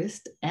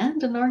tourist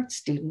and an art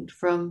student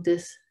from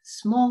this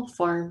small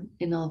farm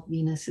in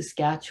Alvena,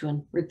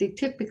 Saskatchewan, where they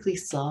typically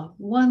saw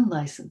 1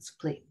 license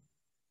plate.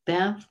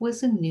 Banff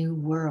was a new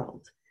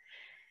world.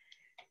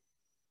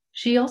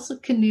 She also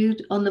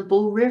canoed on the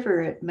Bow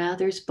River at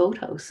Mather's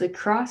Boathouse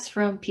across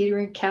from Peter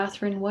and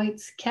Catherine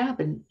White's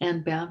cabin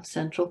and Banff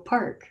Central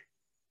Park.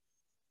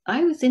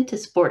 I was into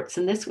sports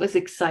and this was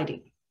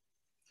exciting.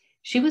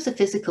 She was a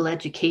physical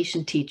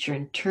education teacher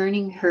and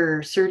turning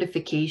her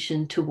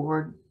certification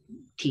toward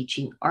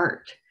teaching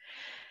art.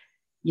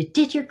 You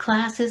did your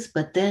classes,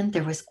 but then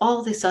there was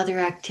all this other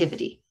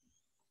activity.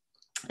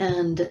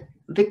 And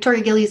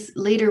Victoria Gillies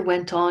later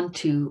went on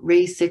to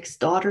raise 6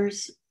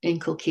 daughters,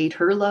 inculcate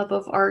her love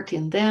of art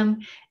in them,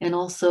 and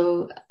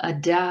also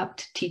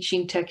adapt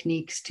teaching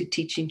techniques to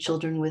teaching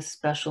children with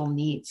special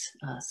needs.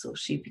 So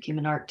she became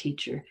an art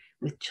teacher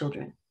with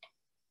children.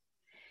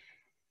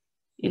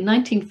 In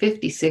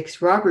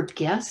 1956, Robert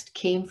Guest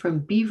came from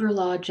Beaver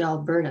Lodge,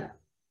 Alberta.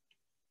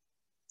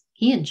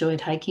 He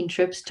enjoyed hiking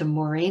trips to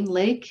Moraine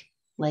Lake,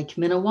 Lake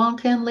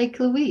Minnewanka, and Lake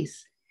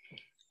Louise,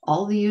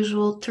 all the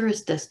usual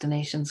tourist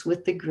destinations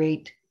with the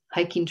great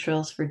hiking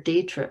trails for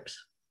day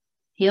trips.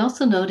 He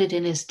also noted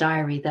in his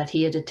diary that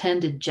he had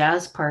attended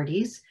jazz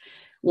parties,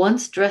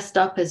 once dressed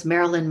up as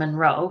Marilyn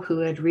Monroe, who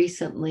had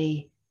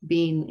recently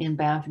been in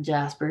Banff and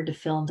Jasper to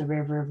film The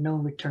River of No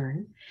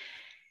Return.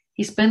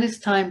 He spent his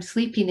time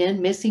sleeping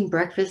in, missing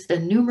breakfast,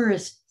 and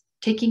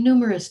taking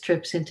numerous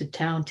trips into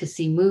town to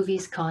see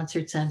movies,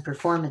 concerts, and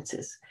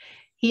performances.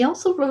 He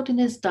also wrote in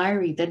his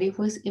diary that he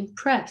was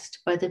impressed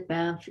by the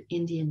Banff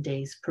Indian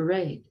Days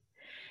parade.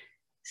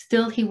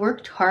 Still, he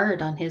worked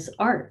hard on his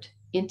art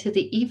into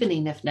the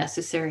evening if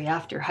necessary.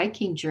 After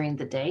hiking during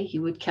the day, he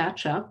would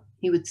catch up.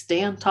 He would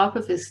stay on top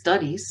of his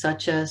studies,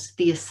 such as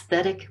the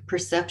aesthetic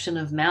perception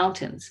of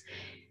mountains,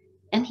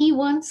 and he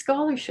won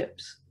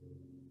scholarships.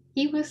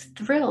 He was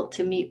thrilled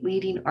to meet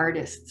leading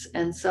artists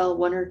and sell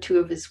 1 or 2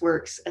 of his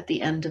works at the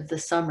end of the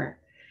summer,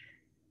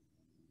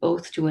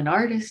 both to an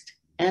artist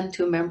and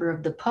to a member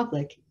of the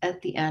public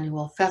at the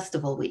annual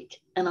festival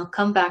week. And I'll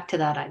come back to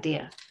that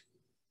idea.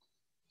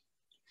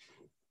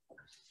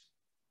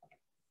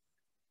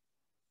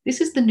 This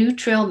is the New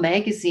Trail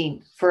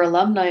magazine for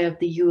alumni of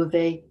the U of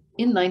A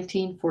in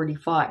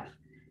 1945.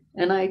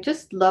 And I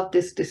just love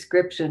this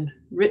description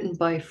written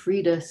by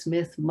Frida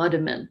Smith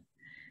Muddiman.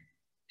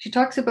 She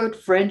talks about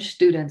French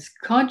students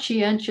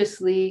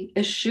conscientiously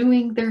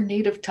eschewing their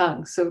native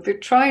tongue. So they're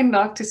trying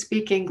not to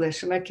speak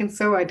English, and I can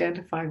so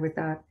identify with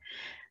that.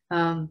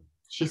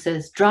 She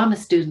says, drama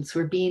students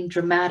were being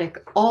dramatic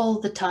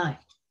all the time.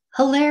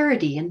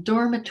 Hilarity in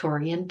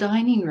dormitory and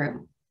dining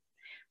room.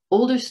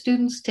 Older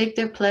students take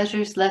their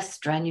pleasures less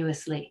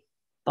strenuously.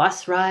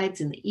 Bus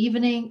rides in the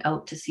evening,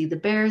 out to see the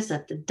bears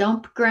at the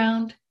dump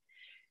ground.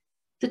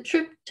 The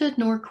trip to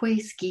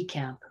Norquay Ski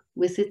Camp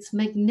with its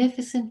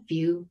magnificent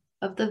view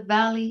of the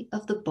Valley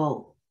of the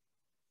Bow,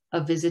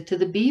 a visit to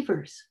the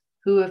beavers,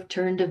 who have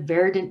turned a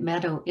verdant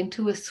meadow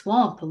into a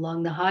swamp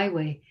along the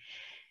highway,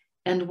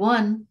 and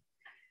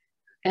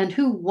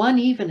who one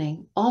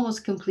evening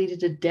almost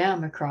completed a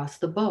dam across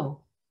the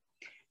Bow.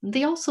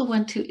 They also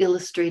went to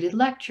illustrated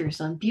lectures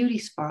on beauty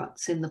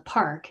spots in the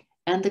park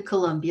and the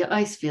Columbia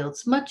ice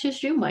fields, much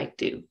as you might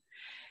do.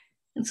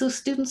 And so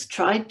students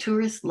tried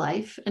tourist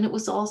life, and it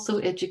was also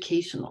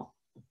educational.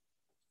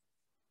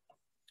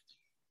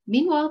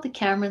 Meanwhile, the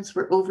Camerons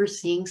were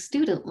overseeing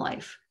student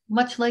life,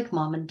 much like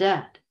mom and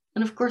dad.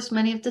 And of course,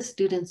 many of the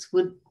students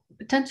would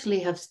potentially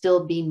have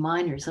still been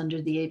minors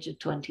under the age of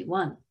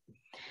 21.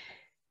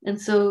 And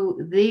so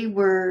they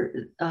were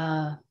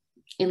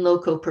in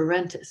loco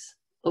parentis,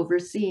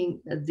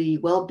 overseeing the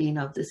well-being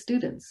of the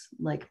students,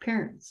 like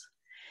parents.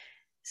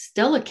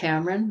 Stella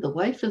Cameron, the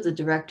wife of the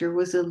director,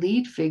 was a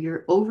lead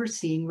figure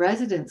overseeing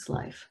residence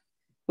life.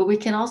 But we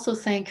can also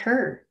thank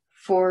her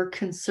for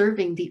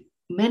conserving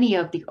many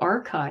of the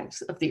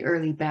archives of the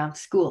early Banff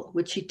School,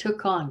 which she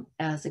took on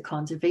as a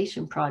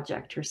conservation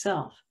project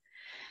herself.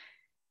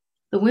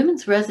 The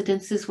women's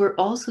residences were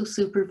also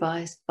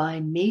supervised by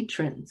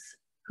matrons,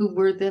 who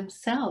were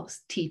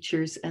themselves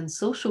teachers and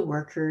social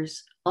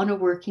workers on a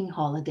working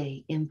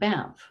holiday in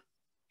Banff.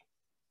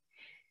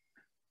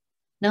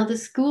 Now, the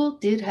school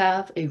did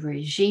have a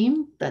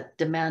regime that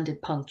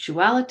demanded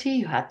punctuality.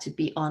 You had to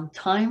be on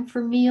time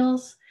for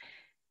meals.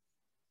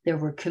 There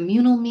were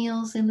communal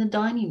meals in the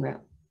dining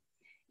room,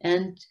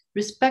 and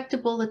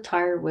respectable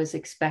attire was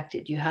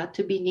expected. You had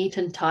to be neat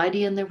and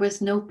tidy, and there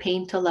was no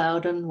paint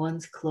allowed on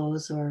one's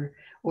clothes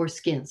or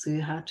skin. So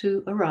you had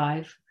to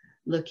arrive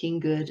looking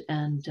good,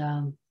 and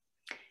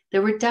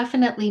there were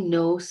definitely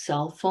no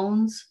cell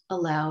phones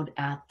allowed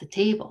at the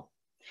table.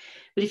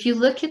 But if you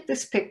look at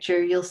this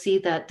picture, you'll see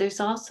that there's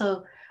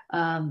also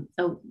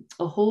a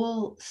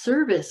whole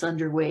service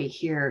underway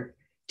here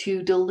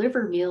to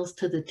deliver meals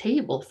to the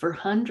table for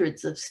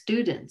hundreds of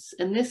students.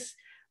 And this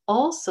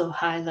also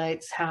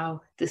highlights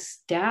how the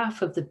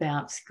staff of the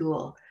Banff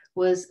School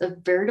was a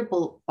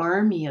veritable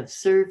army of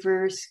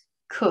servers,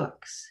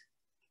 cooks,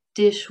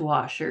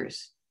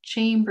 dishwashers,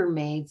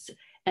 chambermaids,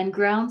 and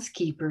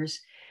groundskeepers,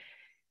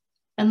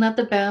 and that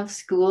the Banff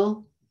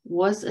School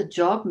was a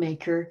job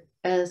maker,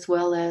 as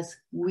well as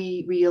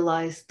we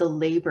realized the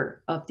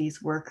labor of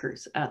these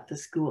workers at the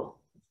school,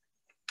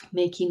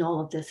 making all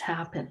of this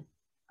happen.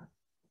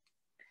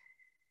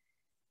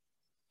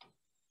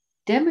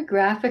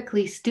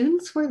 Demographically,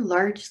 students were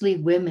largely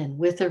women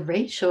with a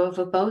ratio of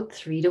about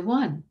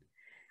 3-to-1.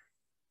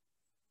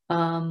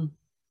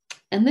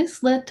 And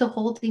this led to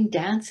holding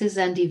dances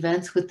and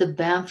events with the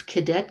Banff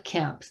Cadet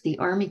Camps, the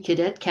Army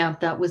Cadet Camp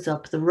that was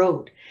up the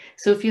road.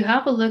 So if you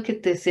have a look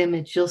at this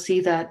image, you'll see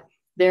that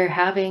they're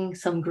having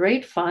some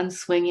great fun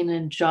swinging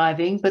and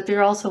jiving, but there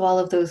are also all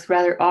of those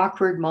rather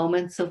awkward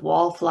moments of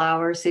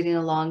wallflowers sitting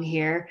along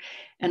here.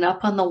 And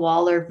up on the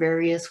wall are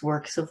various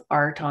works of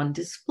art on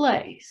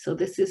display. So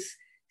this is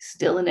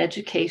still an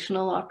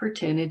educational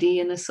opportunity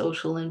in a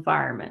social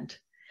environment.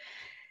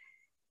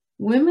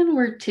 Women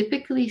were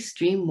typically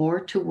streamed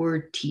more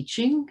toward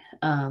teaching,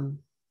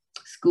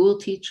 school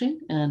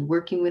teaching, and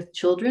working with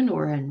children,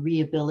 or in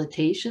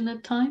rehabilitation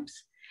at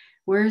times,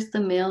 whereas the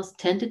males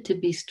tended to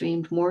be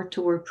streamed more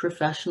toward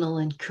professional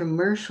and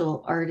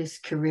commercial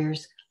artist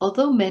careers,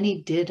 although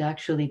many did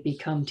actually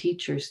become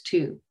teachers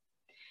too.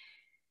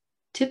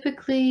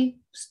 Typically,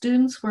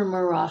 students were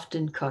more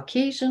often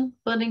Caucasian,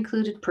 but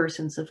included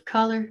persons of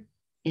color,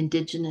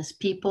 Indigenous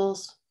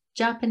peoples,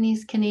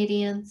 Japanese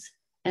Canadians,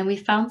 and we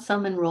found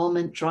some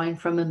enrollment drawing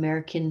from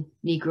American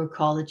Negro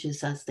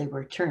colleges, as they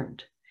were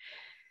termed.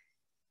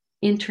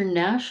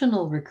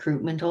 International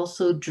recruitment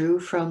also drew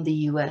from the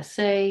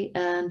USA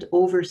and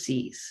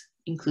overseas,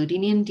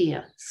 including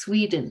India,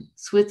 Sweden,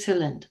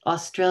 Switzerland,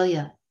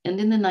 Australia, and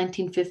in the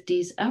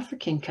 1950s,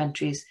 African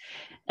countries.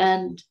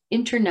 And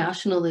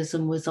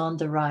internationalism was on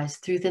the rise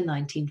through the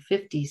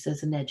 1950s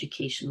as an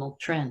educational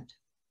trend.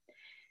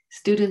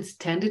 Students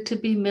tended to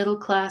be middle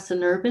class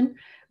and urban,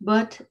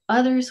 but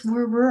others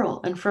were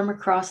rural and from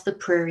across the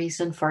prairies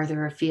and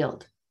farther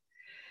afield.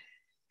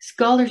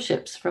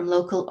 Scholarships from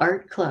local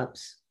art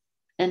clubs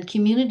and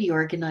community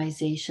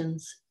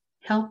organizations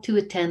helped to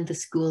attend the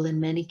school in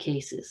many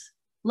cases.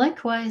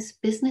 Likewise,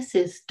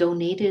 businesses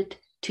donated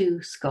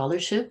to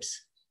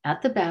scholarships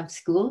at the Banff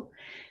School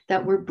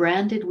that were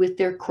branded with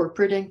their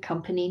corporate and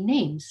company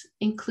names,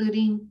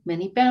 including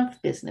many Banff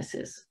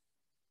businesses.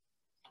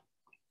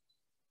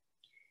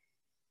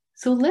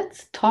 So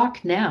let's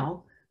talk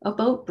now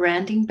about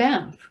branding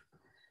Banff.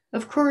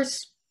 Of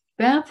course,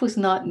 Banff was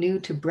not new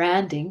to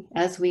branding,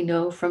 as we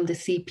know from the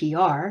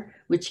CPR,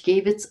 which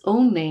gave its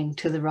own name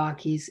to the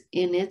Rockies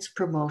in its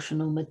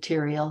promotional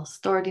material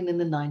starting in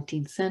the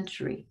 19th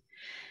century.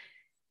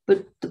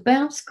 But the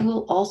Banff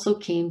School also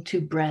came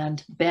to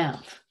brand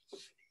Banff.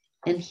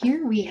 And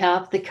here we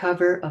have the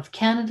cover of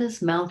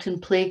Canada's Mountain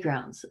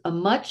Playgrounds, a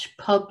much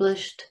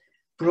published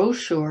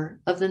brochure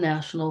of the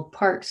National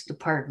Parks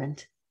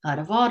Department out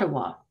of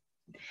Ottawa.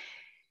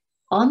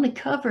 On the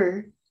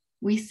cover,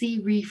 we see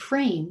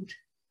reframed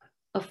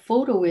a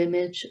photo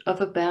image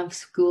of a Banff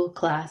School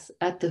class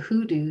at the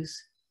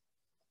Hoodoos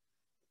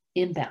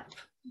in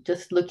Banff,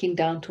 just looking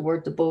down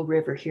toward the Bow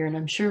River here, and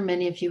I'm sure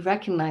many of you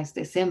recognize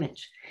this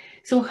image.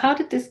 So how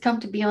did this come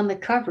to be on the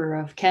cover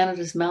of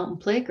Canada's Mountain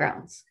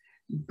Playgrounds,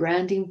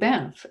 branding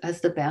Banff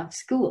as the Banff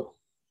School?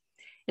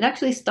 It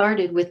actually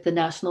started with the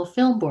National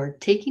Film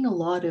Board taking a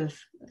lot of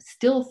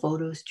still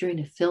photos during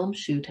a film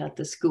shoot at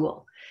the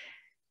school.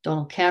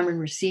 Donald Cameron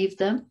received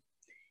them,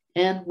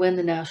 and when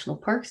the National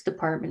Parks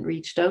Department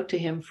reached out to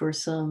him for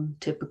some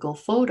typical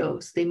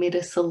photos, they made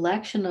a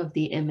selection of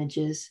the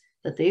images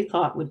that they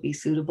thought would be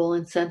suitable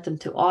and sent them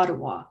to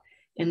Ottawa.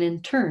 And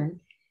in turn,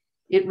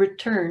 it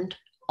returned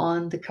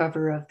on the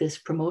cover of this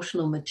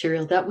promotional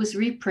material that was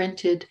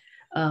reprinted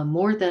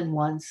more than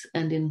once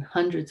and in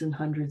hundreds and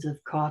hundreds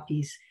of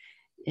copies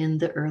in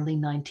the early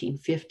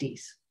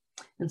 1950s.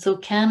 And so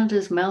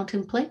Canada's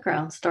mountain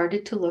playground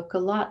started to look a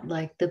lot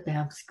like the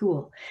Banff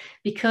School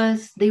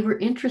because they were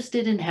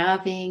interested in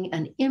having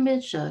an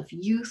image of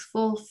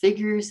youthful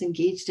figures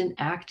engaged in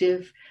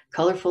active,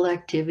 colorful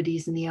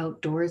activities in the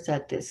outdoors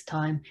at this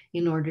time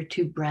in order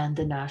to brand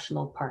the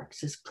national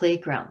parks as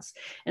playgrounds.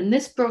 And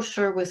this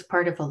brochure was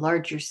part of a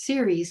larger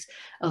series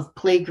of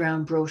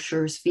playground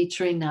brochures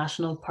featuring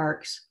national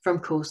parks from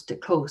coast to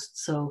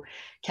coast. So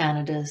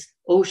Canada's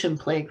Ocean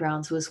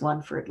Playgrounds was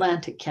one for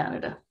Atlantic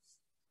Canada.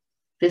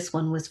 This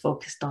one was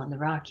focused on the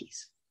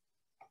Rockies.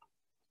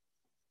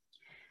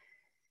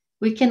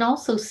 We can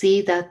also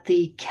see that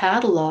the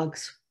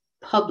catalogs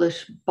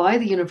published by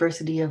the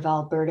University of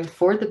Alberta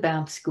for the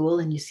Banff School,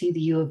 and you see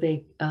the U of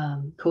A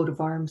coat of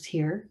arms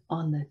here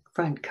on the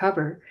front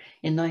cover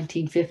in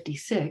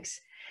 1956,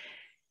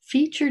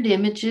 featured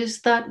images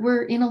that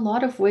were in a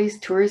lot of ways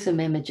tourism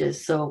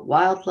images. So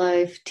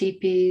wildlife,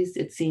 teepees,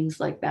 it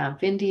seems like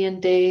Banff Indian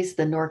Days,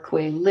 the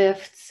Norquay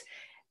lifts,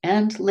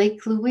 and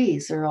Lake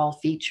Louise are all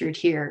featured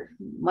here,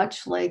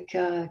 much like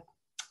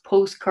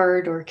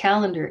postcard or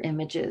calendar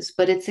images,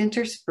 but it's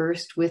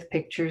interspersed with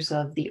pictures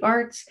of the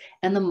arts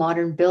and the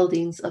modern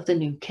buildings of the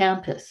new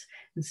campus.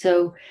 And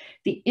so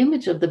the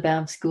image of the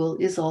Banff School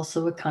is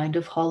also a kind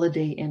of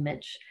holiday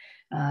image,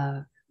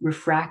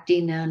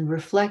 refracting and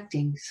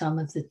reflecting some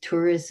of the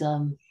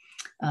tourism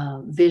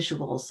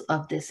visuals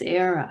of this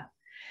era.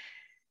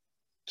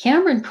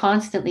 Cameron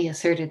constantly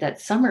asserted that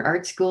summer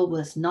art school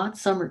was not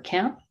summer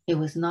camp. It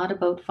was not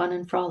about fun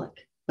and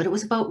frolic, but it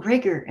was about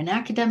rigor and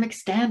academic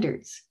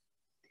standards.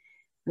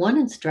 One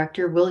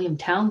instructor, William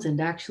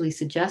Townsend, actually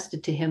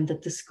suggested to him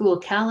that the school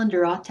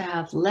calendar ought to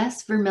have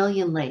less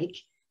Vermilion Lake,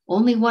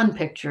 only one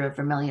picture of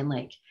Vermilion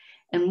Lake,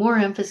 and more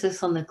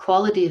emphasis on the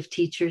quality of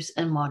teachers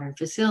and modern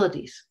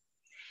facilities.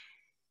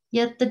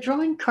 Yet the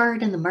drawing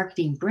card and the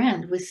marketing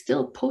brand was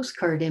still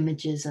postcard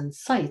images and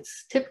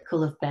sites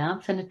typical of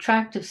Banff and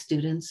attractive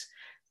students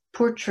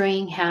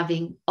portraying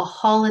having a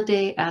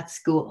holiday at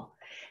school.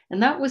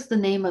 And that was the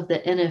name of the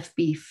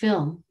NFB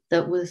film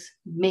that was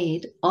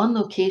made on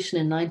location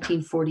in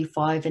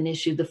 1945 and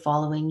issued the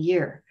following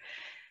year.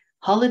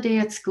 Holiday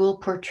at School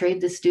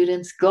portrayed the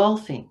students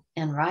golfing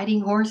and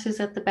riding horses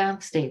at the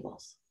Banff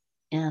stables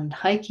and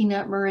hiking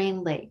at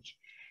Moraine Lake.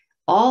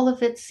 All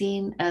of it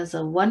seen as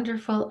a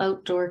wonderful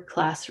outdoor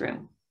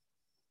classroom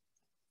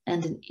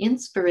and an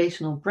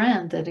inspirational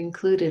brand that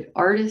included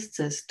artists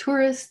as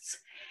tourists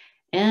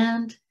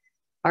and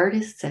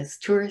artists as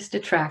tourist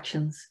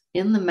attractions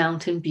in the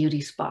mountain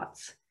beauty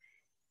spots,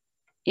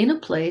 in a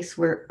place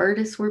where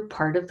artists were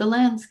part of the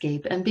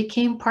landscape and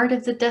became part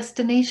of the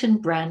destination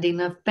branding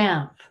of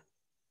Banff.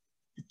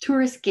 The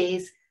tourist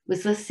gaze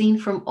was thus seen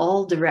from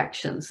all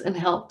directions and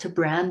helped to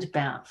brand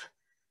Banff.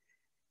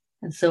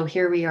 And so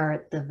here we are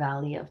at the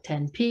Valley of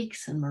 10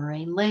 Peaks and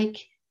Moraine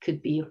Lake,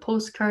 could be a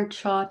postcard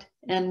shot,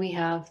 and we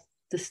have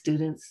the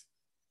students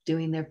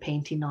doing their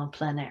painting en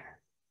plein air.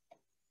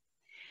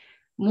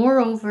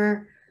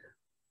 Moreover,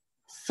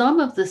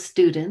 some of the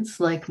students,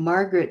 like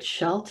Margaret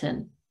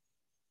Shelton,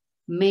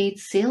 made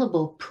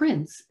saleable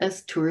prints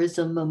as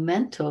tourism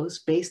mementos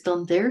based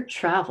on their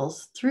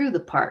travels through the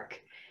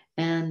park.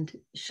 And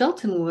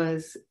Shelton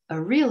was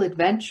a real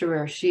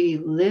adventurer. She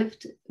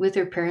lived with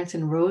her parents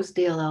in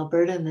Rosedale,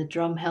 Alberta in the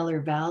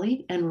Drumheller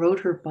Valley and rode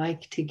her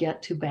bike to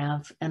get to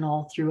Banff and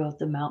all throughout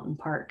the mountain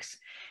parks.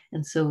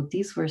 And so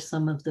these were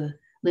some of the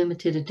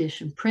limited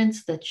edition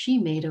prints that she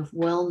made of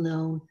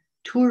well-known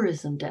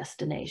tourism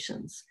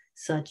destinations,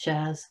 such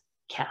as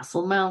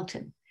Castle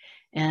Mountain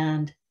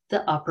and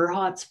the Upper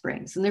Hot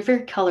Springs. And they're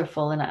very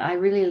colorful. And I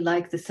really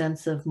like the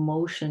sense of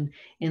motion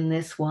in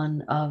this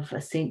one of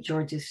St.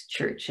 George's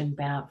Church in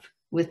Banff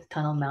with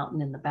Tunnel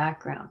Mountain in the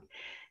background.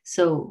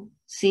 So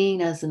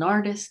seeing as an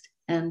artist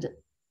and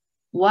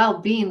while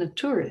being a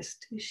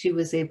tourist, she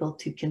was able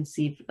to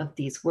conceive of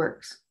these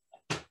works.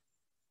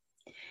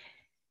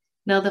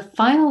 Now, the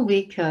final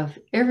week of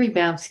every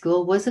Banff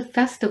School was a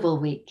festival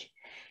week.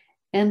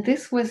 And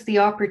this was the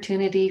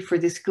opportunity for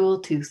the school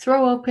to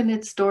throw open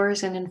its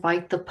doors and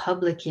invite the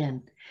public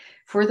in,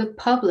 for the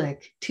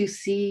public to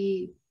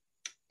see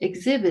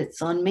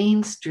exhibits on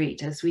Main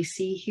Street, as we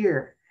see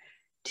here,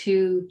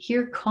 to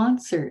hear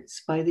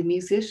concerts by the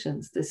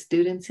musicians, the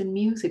students in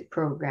music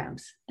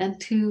programs, and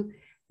to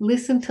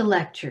listen to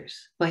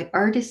lectures by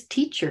artist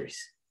teachers,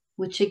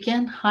 which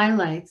again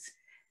highlights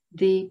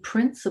the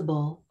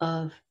principle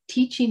of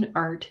teaching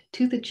art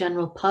to the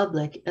general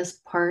public as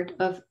part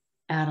of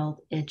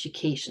adult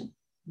education.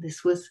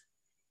 This was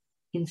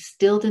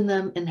instilled in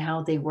them and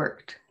how they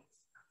worked.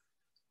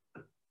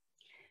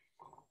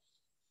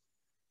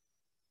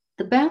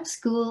 The Banff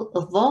School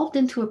evolved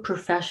into a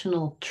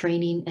professional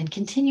training and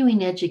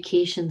continuing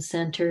education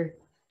center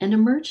and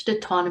emerged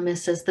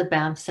autonomous as the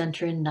Banff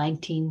Centre in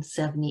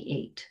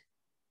 1978.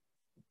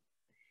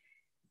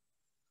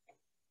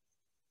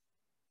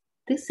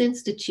 This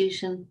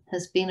institution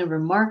has been a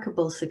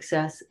remarkable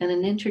success and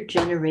an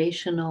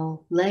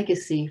intergenerational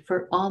legacy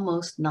for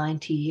almost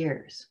 90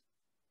 years.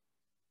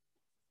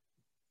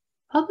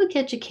 Public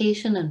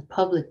education and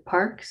public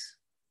parks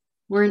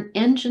were an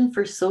engine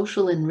for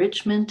social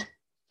enrichment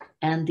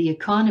and the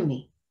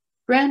economy,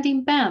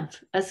 branding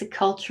Banff as a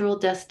cultural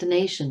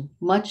destination,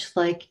 much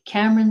like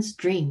Cameron's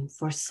dream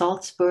for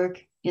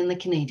Salzburg in the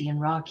Canadian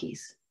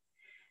Rockies.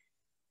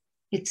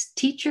 Its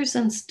teachers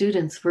and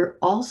students were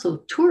also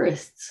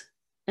tourists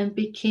and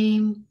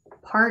became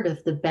part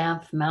of the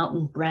Banff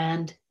Mountain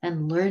brand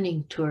and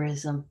learning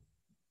tourism.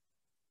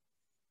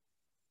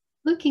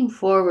 Looking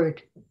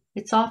forward,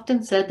 it's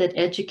often said that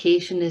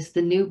education is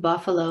the new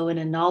buffalo in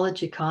a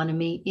knowledge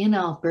economy in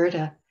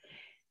Alberta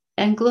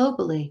and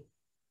globally.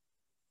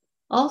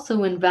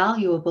 Also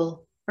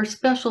invaluable are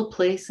special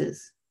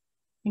places,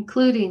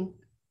 including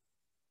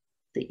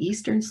the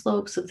eastern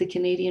slopes of the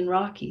Canadian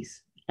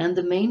Rockies and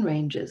the main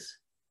ranges,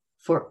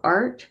 for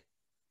art,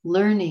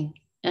 learning,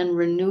 and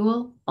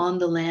renewal on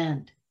the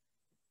land.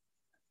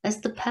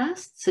 As the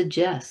past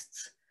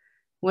suggests,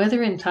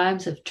 whether in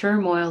times of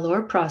turmoil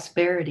or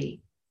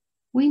prosperity,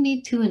 we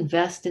need to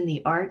invest in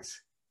the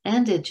arts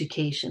and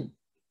education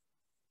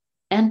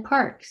and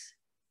parks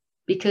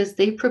because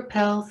they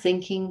propel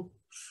thinking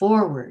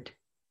forward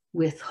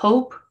with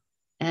hope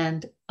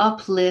and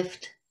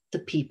uplift the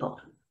people.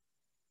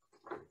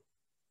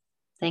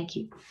 Thank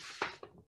you.